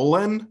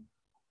Rowland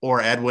or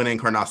Edwin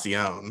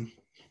Encarnacion?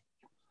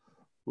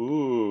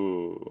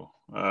 Ooh.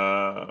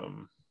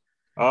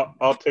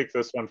 I'll take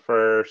this one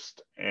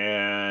first,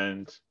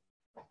 and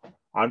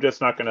I'm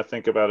just not going to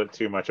think about it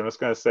too much. I'm just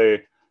going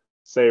to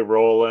say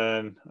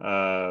Roland,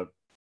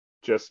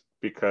 just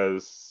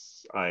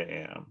because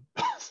I am.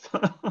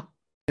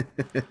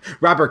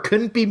 Robert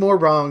couldn't be more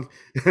wrong.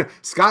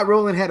 Scott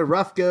Rowland had a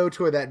rough go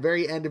toward that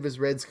very end of his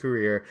Reds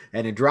career,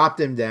 and it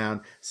dropped him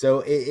down. So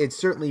it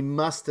certainly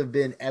must have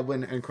been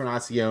Edwin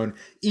Encarnacion,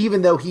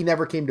 even though he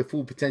never came to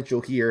full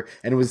potential here.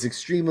 And it was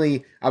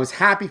I was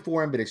happy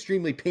for him, but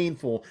extremely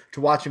painful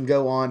to watch him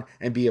go on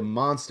and be a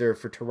monster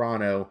for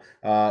Toronto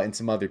and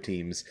some other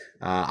teams.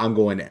 I'm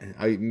going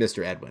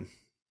Mr. Edwin.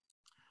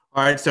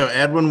 All right, so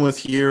Edwin was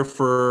here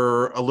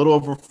for a little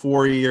over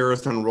 4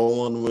 years, and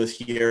Roland was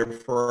here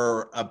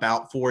for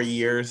about 4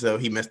 years, though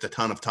he missed a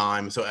ton of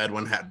time. So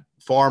Edwin had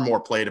far more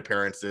plate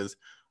appearances.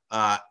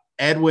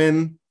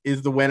 Edwin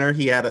is the winner.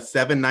 He had a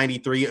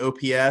 793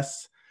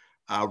 OPS.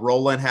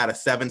 Roland had a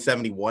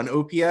 771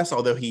 OPS,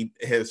 although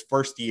his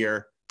first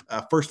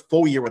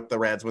full year with the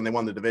Reds when they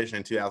won the division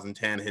in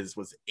 2010, his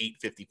was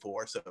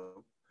 854.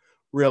 So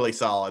really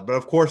solid. But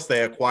of course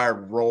they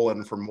acquired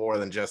Roland for more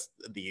than just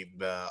the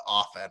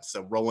offense.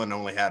 So Roland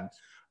only had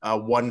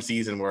one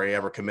season where he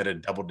ever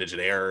committed double-digit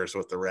errors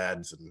with the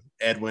Reds, and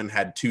Edwin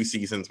had 2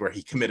 seasons where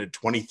he committed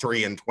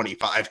 23 and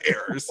 25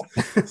 errors.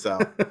 So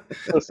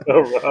that's so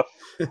rough.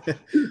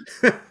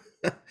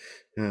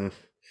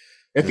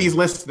 If he's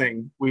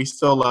listening, we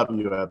still love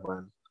you,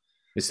 Edwin.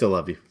 We still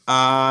love you.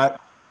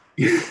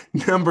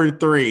 Number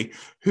 3,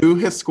 who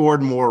has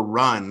scored more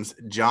runs,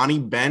 Johnny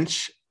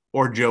Bench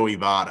or Joey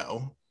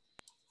Votto?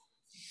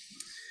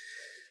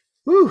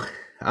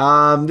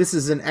 This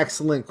is an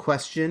excellent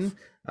question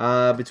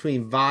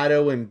between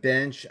Votto and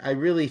Bench. I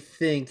really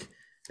think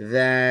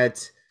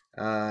that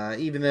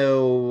Even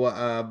though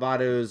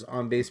Votto's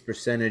on base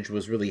percentage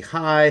was really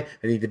high, I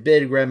think the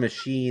Big Red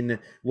Machine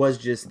was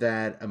just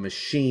that, a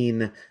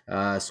machine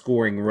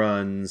scoring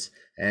runs,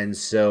 and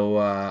so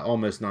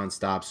almost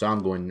nonstop. So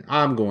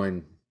I'm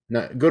going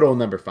good old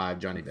number 5,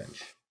 Johnny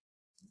Bench.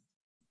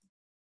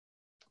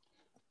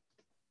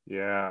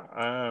 Yeah,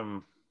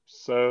 I'm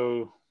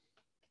so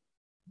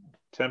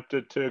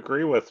tempted to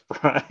agree with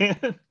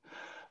Brian.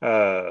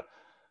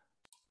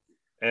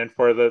 And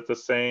for the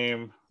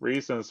same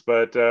reasons,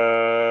 but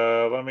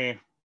let me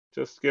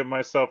just give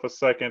myself a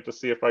second to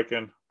see if I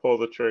can pull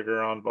the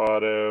trigger on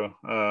Votto.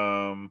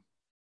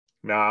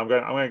 No, I'm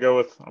gonna go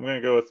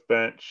with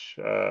Bench.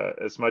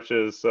 As much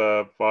as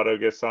Votto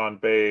gets on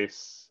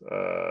base,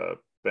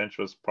 Bench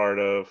was part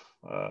of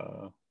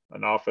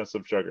an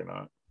offensive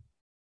juggernaut.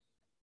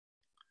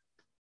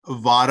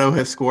 Votto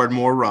has scored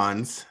more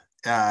runs.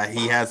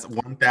 He has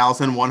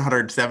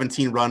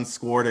 1,117 runs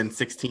scored in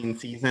 16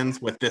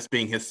 seasons, with this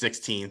being his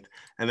 16th.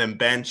 And then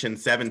Bench in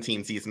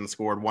 17 seasons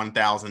scored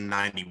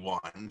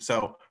 1,091.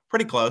 So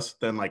pretty close,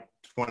 then like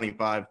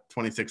 25,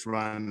 26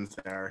 runs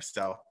there.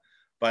 So,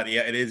 but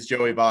yeah, it is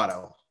Joey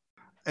Votto.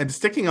 And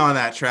sticking on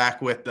that track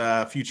with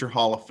future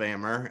Hall of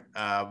Famer,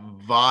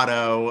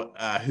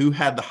 Votto,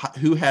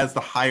 who has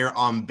the higher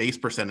on base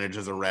percentage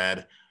as a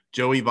Red,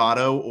 Joey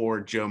Votto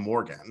or Joe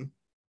Morgan?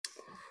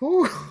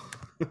 Is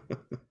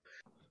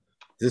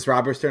this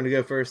Robert's turn to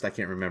go first? I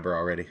can't remember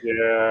already.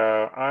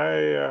 Yeah,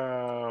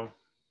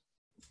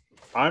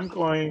 I'm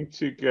going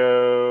to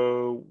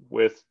go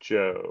with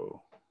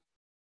Joe.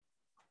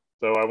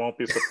 So I won't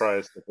be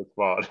surprised if it's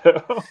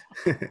Votto.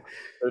 It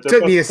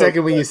took me a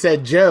second when you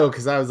said Joe,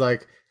 because I was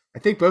like, I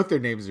think both their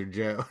names are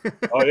Joe.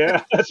 Oh,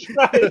 yeah, that's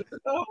right.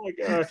 Oh, my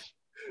gosh.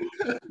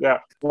 Yeah.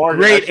 Morgan,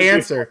 great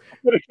answer. I'm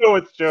going to go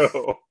with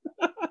Joe.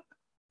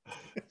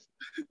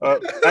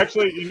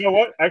 Actually, you know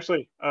what?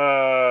 Actually,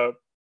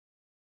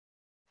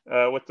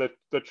 with the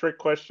trick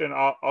question,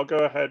 I'll go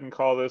ahead and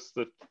call this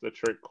the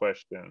trick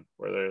question,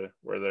 where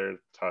they're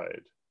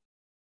tied.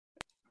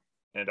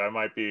 And I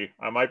might be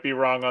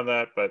wrong on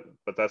that, but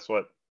that's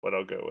what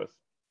I'll go with.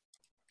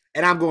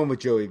 And I'm going with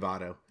Joey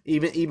Votto,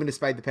 even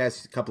despite the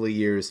past couple of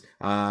years.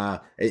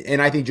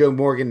 And I think Joe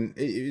Morgan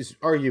is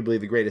arguably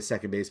the greatest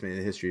second baseman in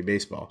the history of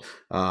baseball.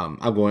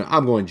 I'm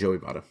going Joey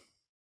Votto.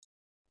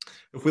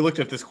 If we looked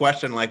at this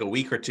question like a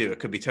week or two, it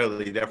could be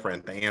totally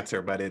different, the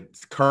answer, but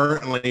it's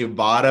currently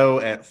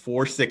Votto at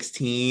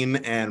 416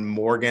 and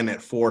Morgan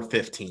at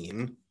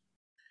 415.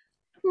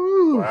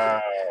 Ooh.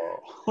 Wow.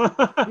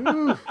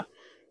 Ooh.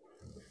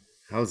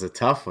 That was a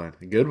tough one.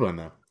 A good one,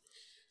 though.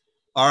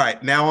 All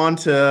right, now on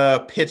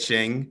to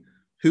pitching.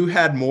 Who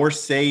had more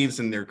saves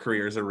in their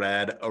career as a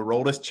Red,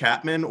 Aroldis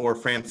Chapman or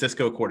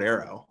Francisco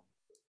Cordero?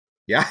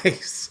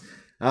 Yikes.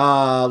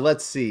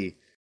 Let's see.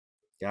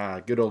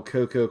 Good old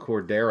Coco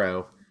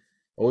Cordero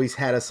always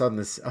had us on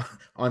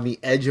the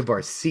edge of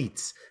our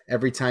seats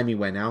every time he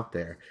went out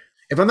there.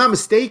 If I'm not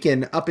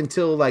mistaken, up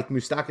until like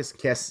Moustakas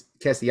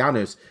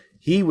Castellanos,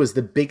 he was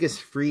the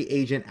biggest free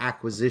agent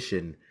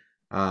acquisition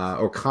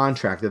or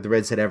contract that the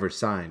Reds had ever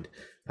signed,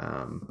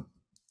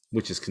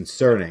 which is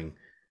concerning.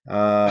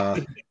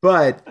 But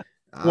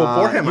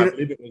for him, I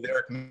believe it was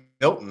Eric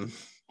Milton.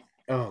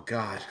 Oh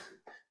God,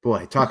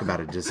 boy, talk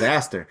about a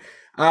disaster.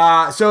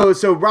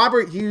 So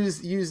Robert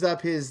used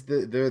up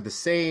the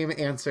same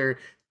answer.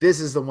 This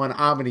is the one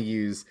I'm going to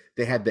use.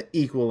 They had the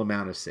equal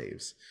amount of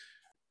saves.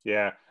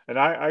 Yeah, and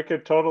I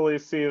could totally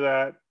see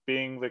that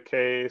being the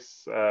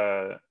case.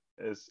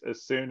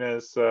 As soon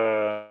as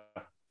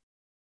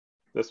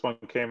this one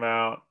came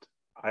out,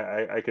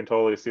 I can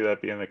totally see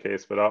that being the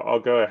case. But I'll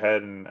go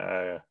ahead and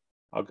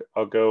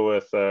I'll go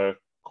with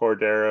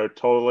Cordero.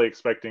 Totally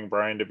expecting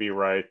Brian to be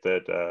right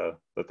that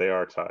they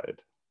are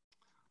tied.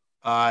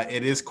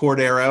 It is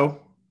Cordero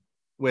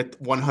with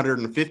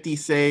 150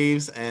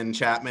 saves and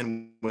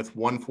Chapman with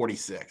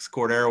 146.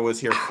 Cordero was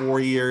here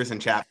 4 years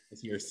and Chapman was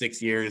here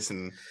 6 years,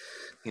 and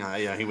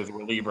he was a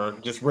reliever,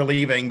 just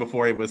relieving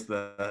before he was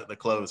the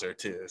closer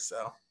too.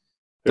 So,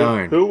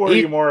 who were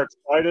you more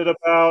excited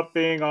about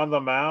being on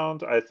the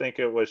mound? I think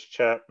it was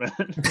Chapman,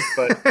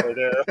 but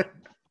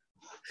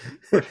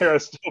Cordero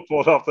still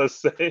pulled off those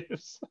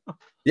saves.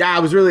 Yeah,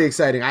 it was really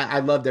exciting. I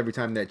loved every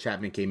time that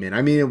Chapman came in.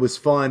 I mean, it was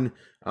fun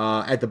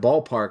at the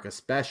ballpark,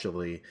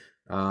 especially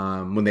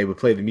when they would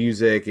play the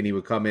music and he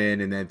would come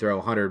in and then throw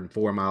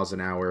 104 miles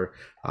an hour.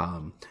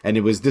 And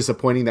it was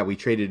disappointing that we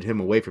traded him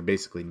away for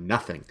basically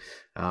nothing.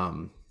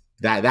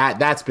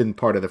 That's been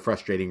part of the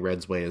frustrating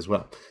Reds way as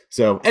well.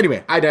 So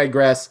anyway, I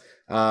digress.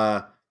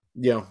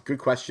 Good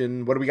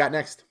question. What do we got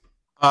next?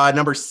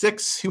 Number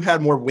 6, who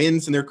had more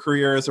wins in their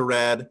career as a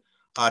Red,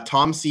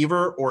 Tom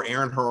Seaver or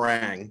Aaron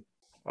Harang?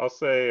 I'll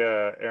say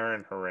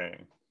Aaron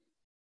Harang.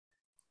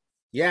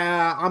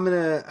 Yeah,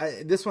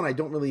 this one I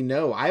don't really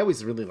know. I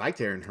always really liked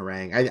Aaron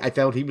Harang. I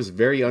felt he was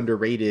very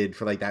underrated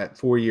for like that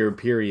 4-year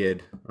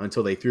period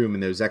until they threw him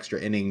in those extra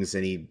innings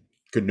and he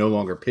could no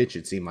longer pitch,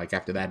 it seemed like,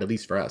 after that, at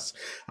least for us.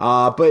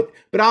 But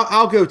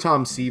I'll go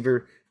Tom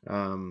Seaver.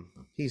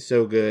 He's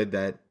so good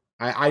that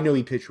I know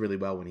he pitched really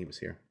well when he was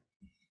here.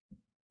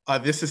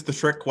 This is the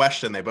trick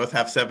question. They both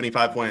have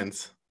 75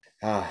 wins.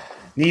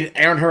 Need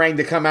Aaron Harang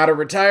to come out of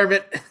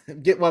retirement.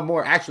 Get one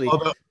more. Actually,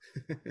 so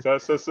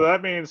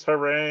that means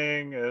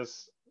Harang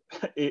is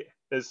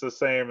the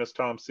same as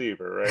Tom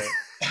Seaver,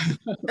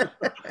 right?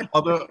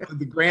 Although,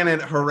 granted,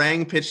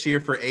 Harang pitched here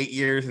for 8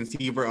 years and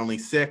Seaver only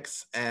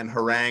 6, and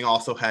Harang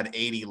also had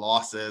 80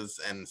 losses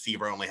and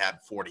Seaver only had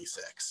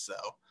 46. So,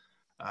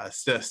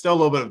 still a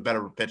little bit of a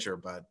better pitcher,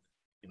 but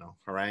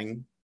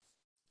Harang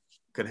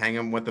could hang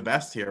him with the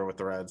best here with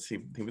the Reds. He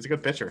was a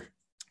good pitcher.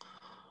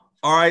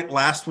 All right,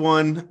 last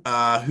one.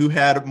 Who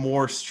had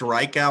more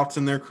strikeouts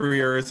in their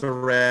career as a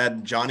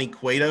Red, Johnny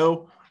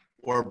Cueto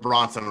or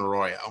Bronson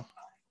Arroyo?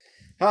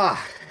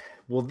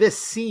 Well, this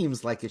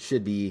seems like it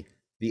should be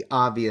the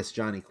obvious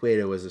Johnny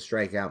Cueto as a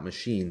strikeout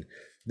machine.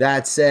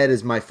 That said,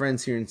 as my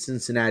friends here in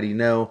Cincinnati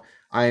know,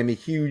 I am a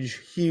huge,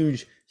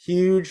 huge,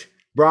 huge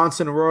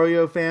Bronson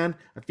Arroyo fan.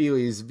 I feel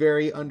he's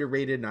very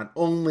underrated. Not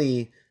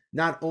only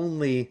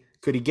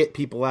could he get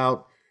people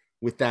out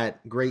with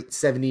that great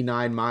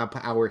 79 mile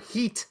per hour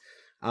heat,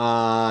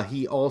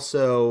 he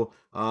also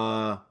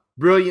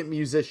brilliant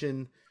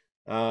musician.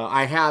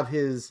 I have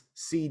his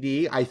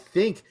CD, I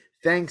think,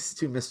 thanks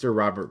to Mr.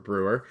 Robert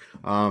Brewer,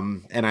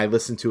 and I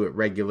listen to it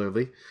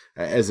regularly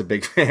as a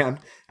big fan.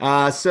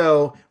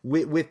 So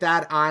with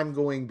that, I'm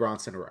going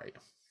Bronson Arroyo.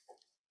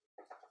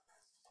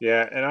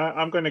 Yeah, and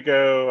I'm going to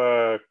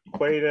go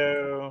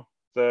Cueto,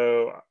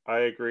 though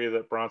I agree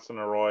that Bronson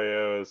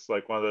Arroyo is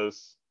like one of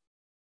those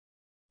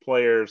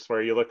players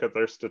where you look at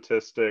their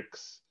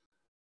statistics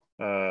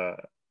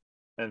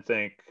and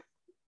think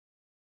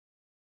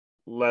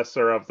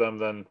lesser of them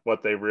than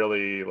what they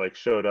really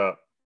showed up.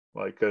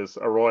 Because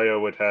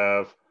Arroyo would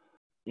have,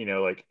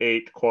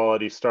 8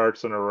 quality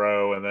starts in a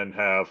row and then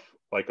have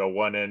a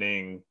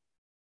 1-inning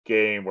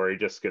game where he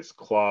just gets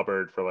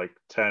clobbered for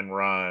 10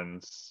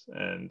 runs,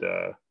 and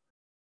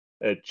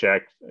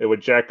it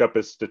would jack up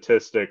his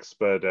statistics,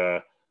 but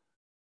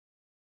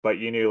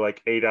you knew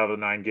 8 out of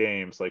 9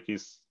 games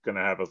he's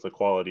gonna have the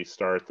quality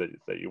start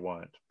that you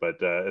want.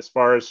 But as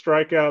far as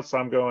strikeouts,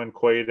 I'm going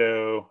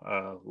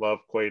Cueto. Love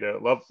Cueto.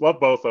 Love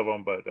both of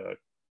them, but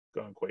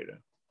going Cueto.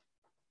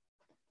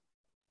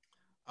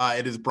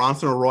 It is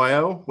Bronson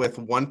Arroyo with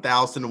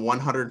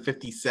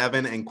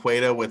 1,157 and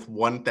Cueto with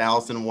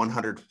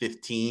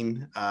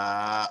 1,115.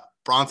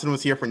 Bronson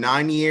was here for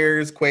 9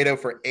 years, Cueto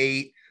for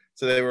 8.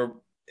 So they were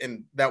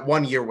in that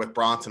 1 year with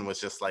Bronson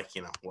was just a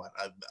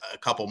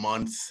couple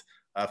months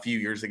a few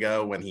years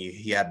ago when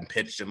he hadn't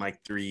pitched in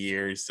 3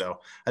 years. So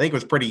I think it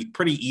was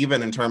pretty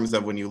even in terms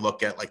of when you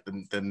look at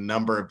the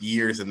number of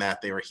years in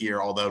that they were here,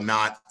 although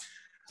not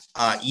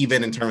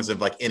even in terms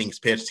of innings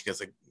pitched,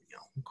 because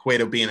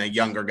Cueto being a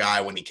younger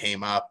guy when he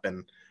came up,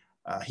 and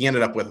he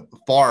ended up with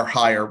far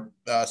higher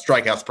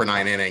strikeouts per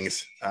 9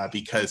 innings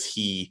because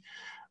he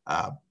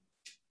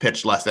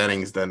pitched less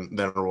innings than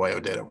Arroyo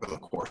did over the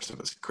course of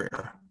his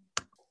career.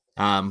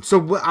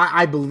 So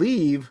I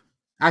believe,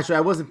 actually,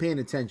 I wasn't paying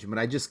attention, but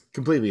I just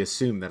completely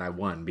assumed that I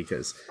won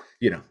because,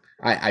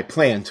 I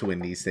plan to win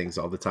these things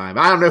all the time.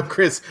 I don't know,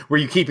 Chris, were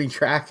you keeping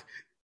track?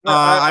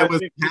 I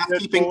was half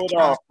keeping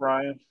track. Off,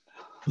 Brian.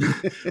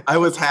 I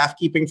was half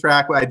keeping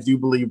track, but I do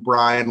believe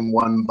Brian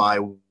won by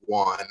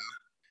 1.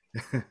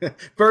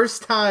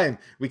 First time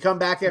we come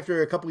back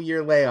after a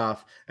couple-year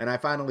layoff, and I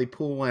finally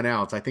pull one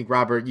out. I think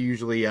Robert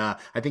usually, I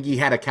think he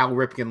had a Cal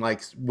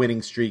Ripken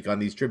winning streak on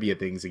these trivia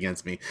things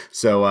against me.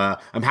 So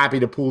I'm happy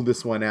to pull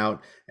this one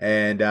out,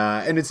 and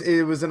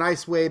it was a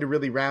nice way to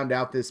really round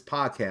out this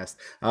podcast.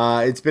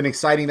 It's been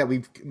exciting that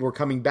we're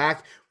coming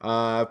back.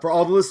 For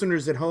all the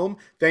listeners at home,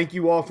 thank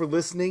you all for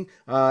listening.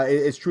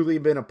 It's truly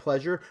been a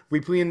pleasure.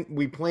 We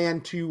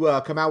plan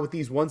to come out with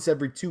these once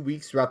every 2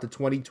 weeks throughout the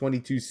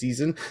 2022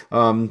 season.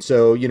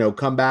 So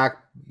come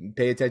back,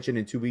 pay attention.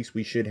 In 2 weeks,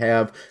 we should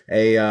have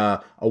a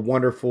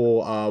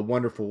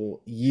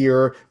wonderful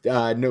year,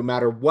 no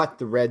matter what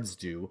the Reds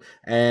do.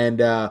 And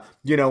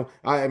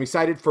I'm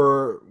excited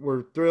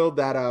we're thrilled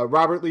that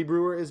Robert Lee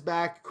Brewer is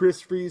back.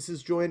 Chris Fries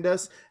has joined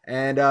us,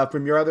 and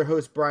from your other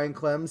host, Brian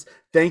Clems.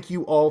 Thank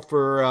you all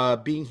for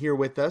being here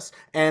with us.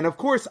 And of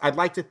course, I'd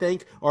like to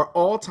thank our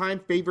all-time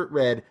favorite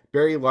Red,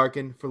 Barry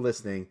Larkin, for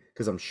listening,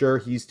 because I'm sure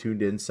he's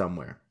tuned in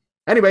somewhere.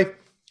 Anyway,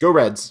 go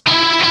Reds.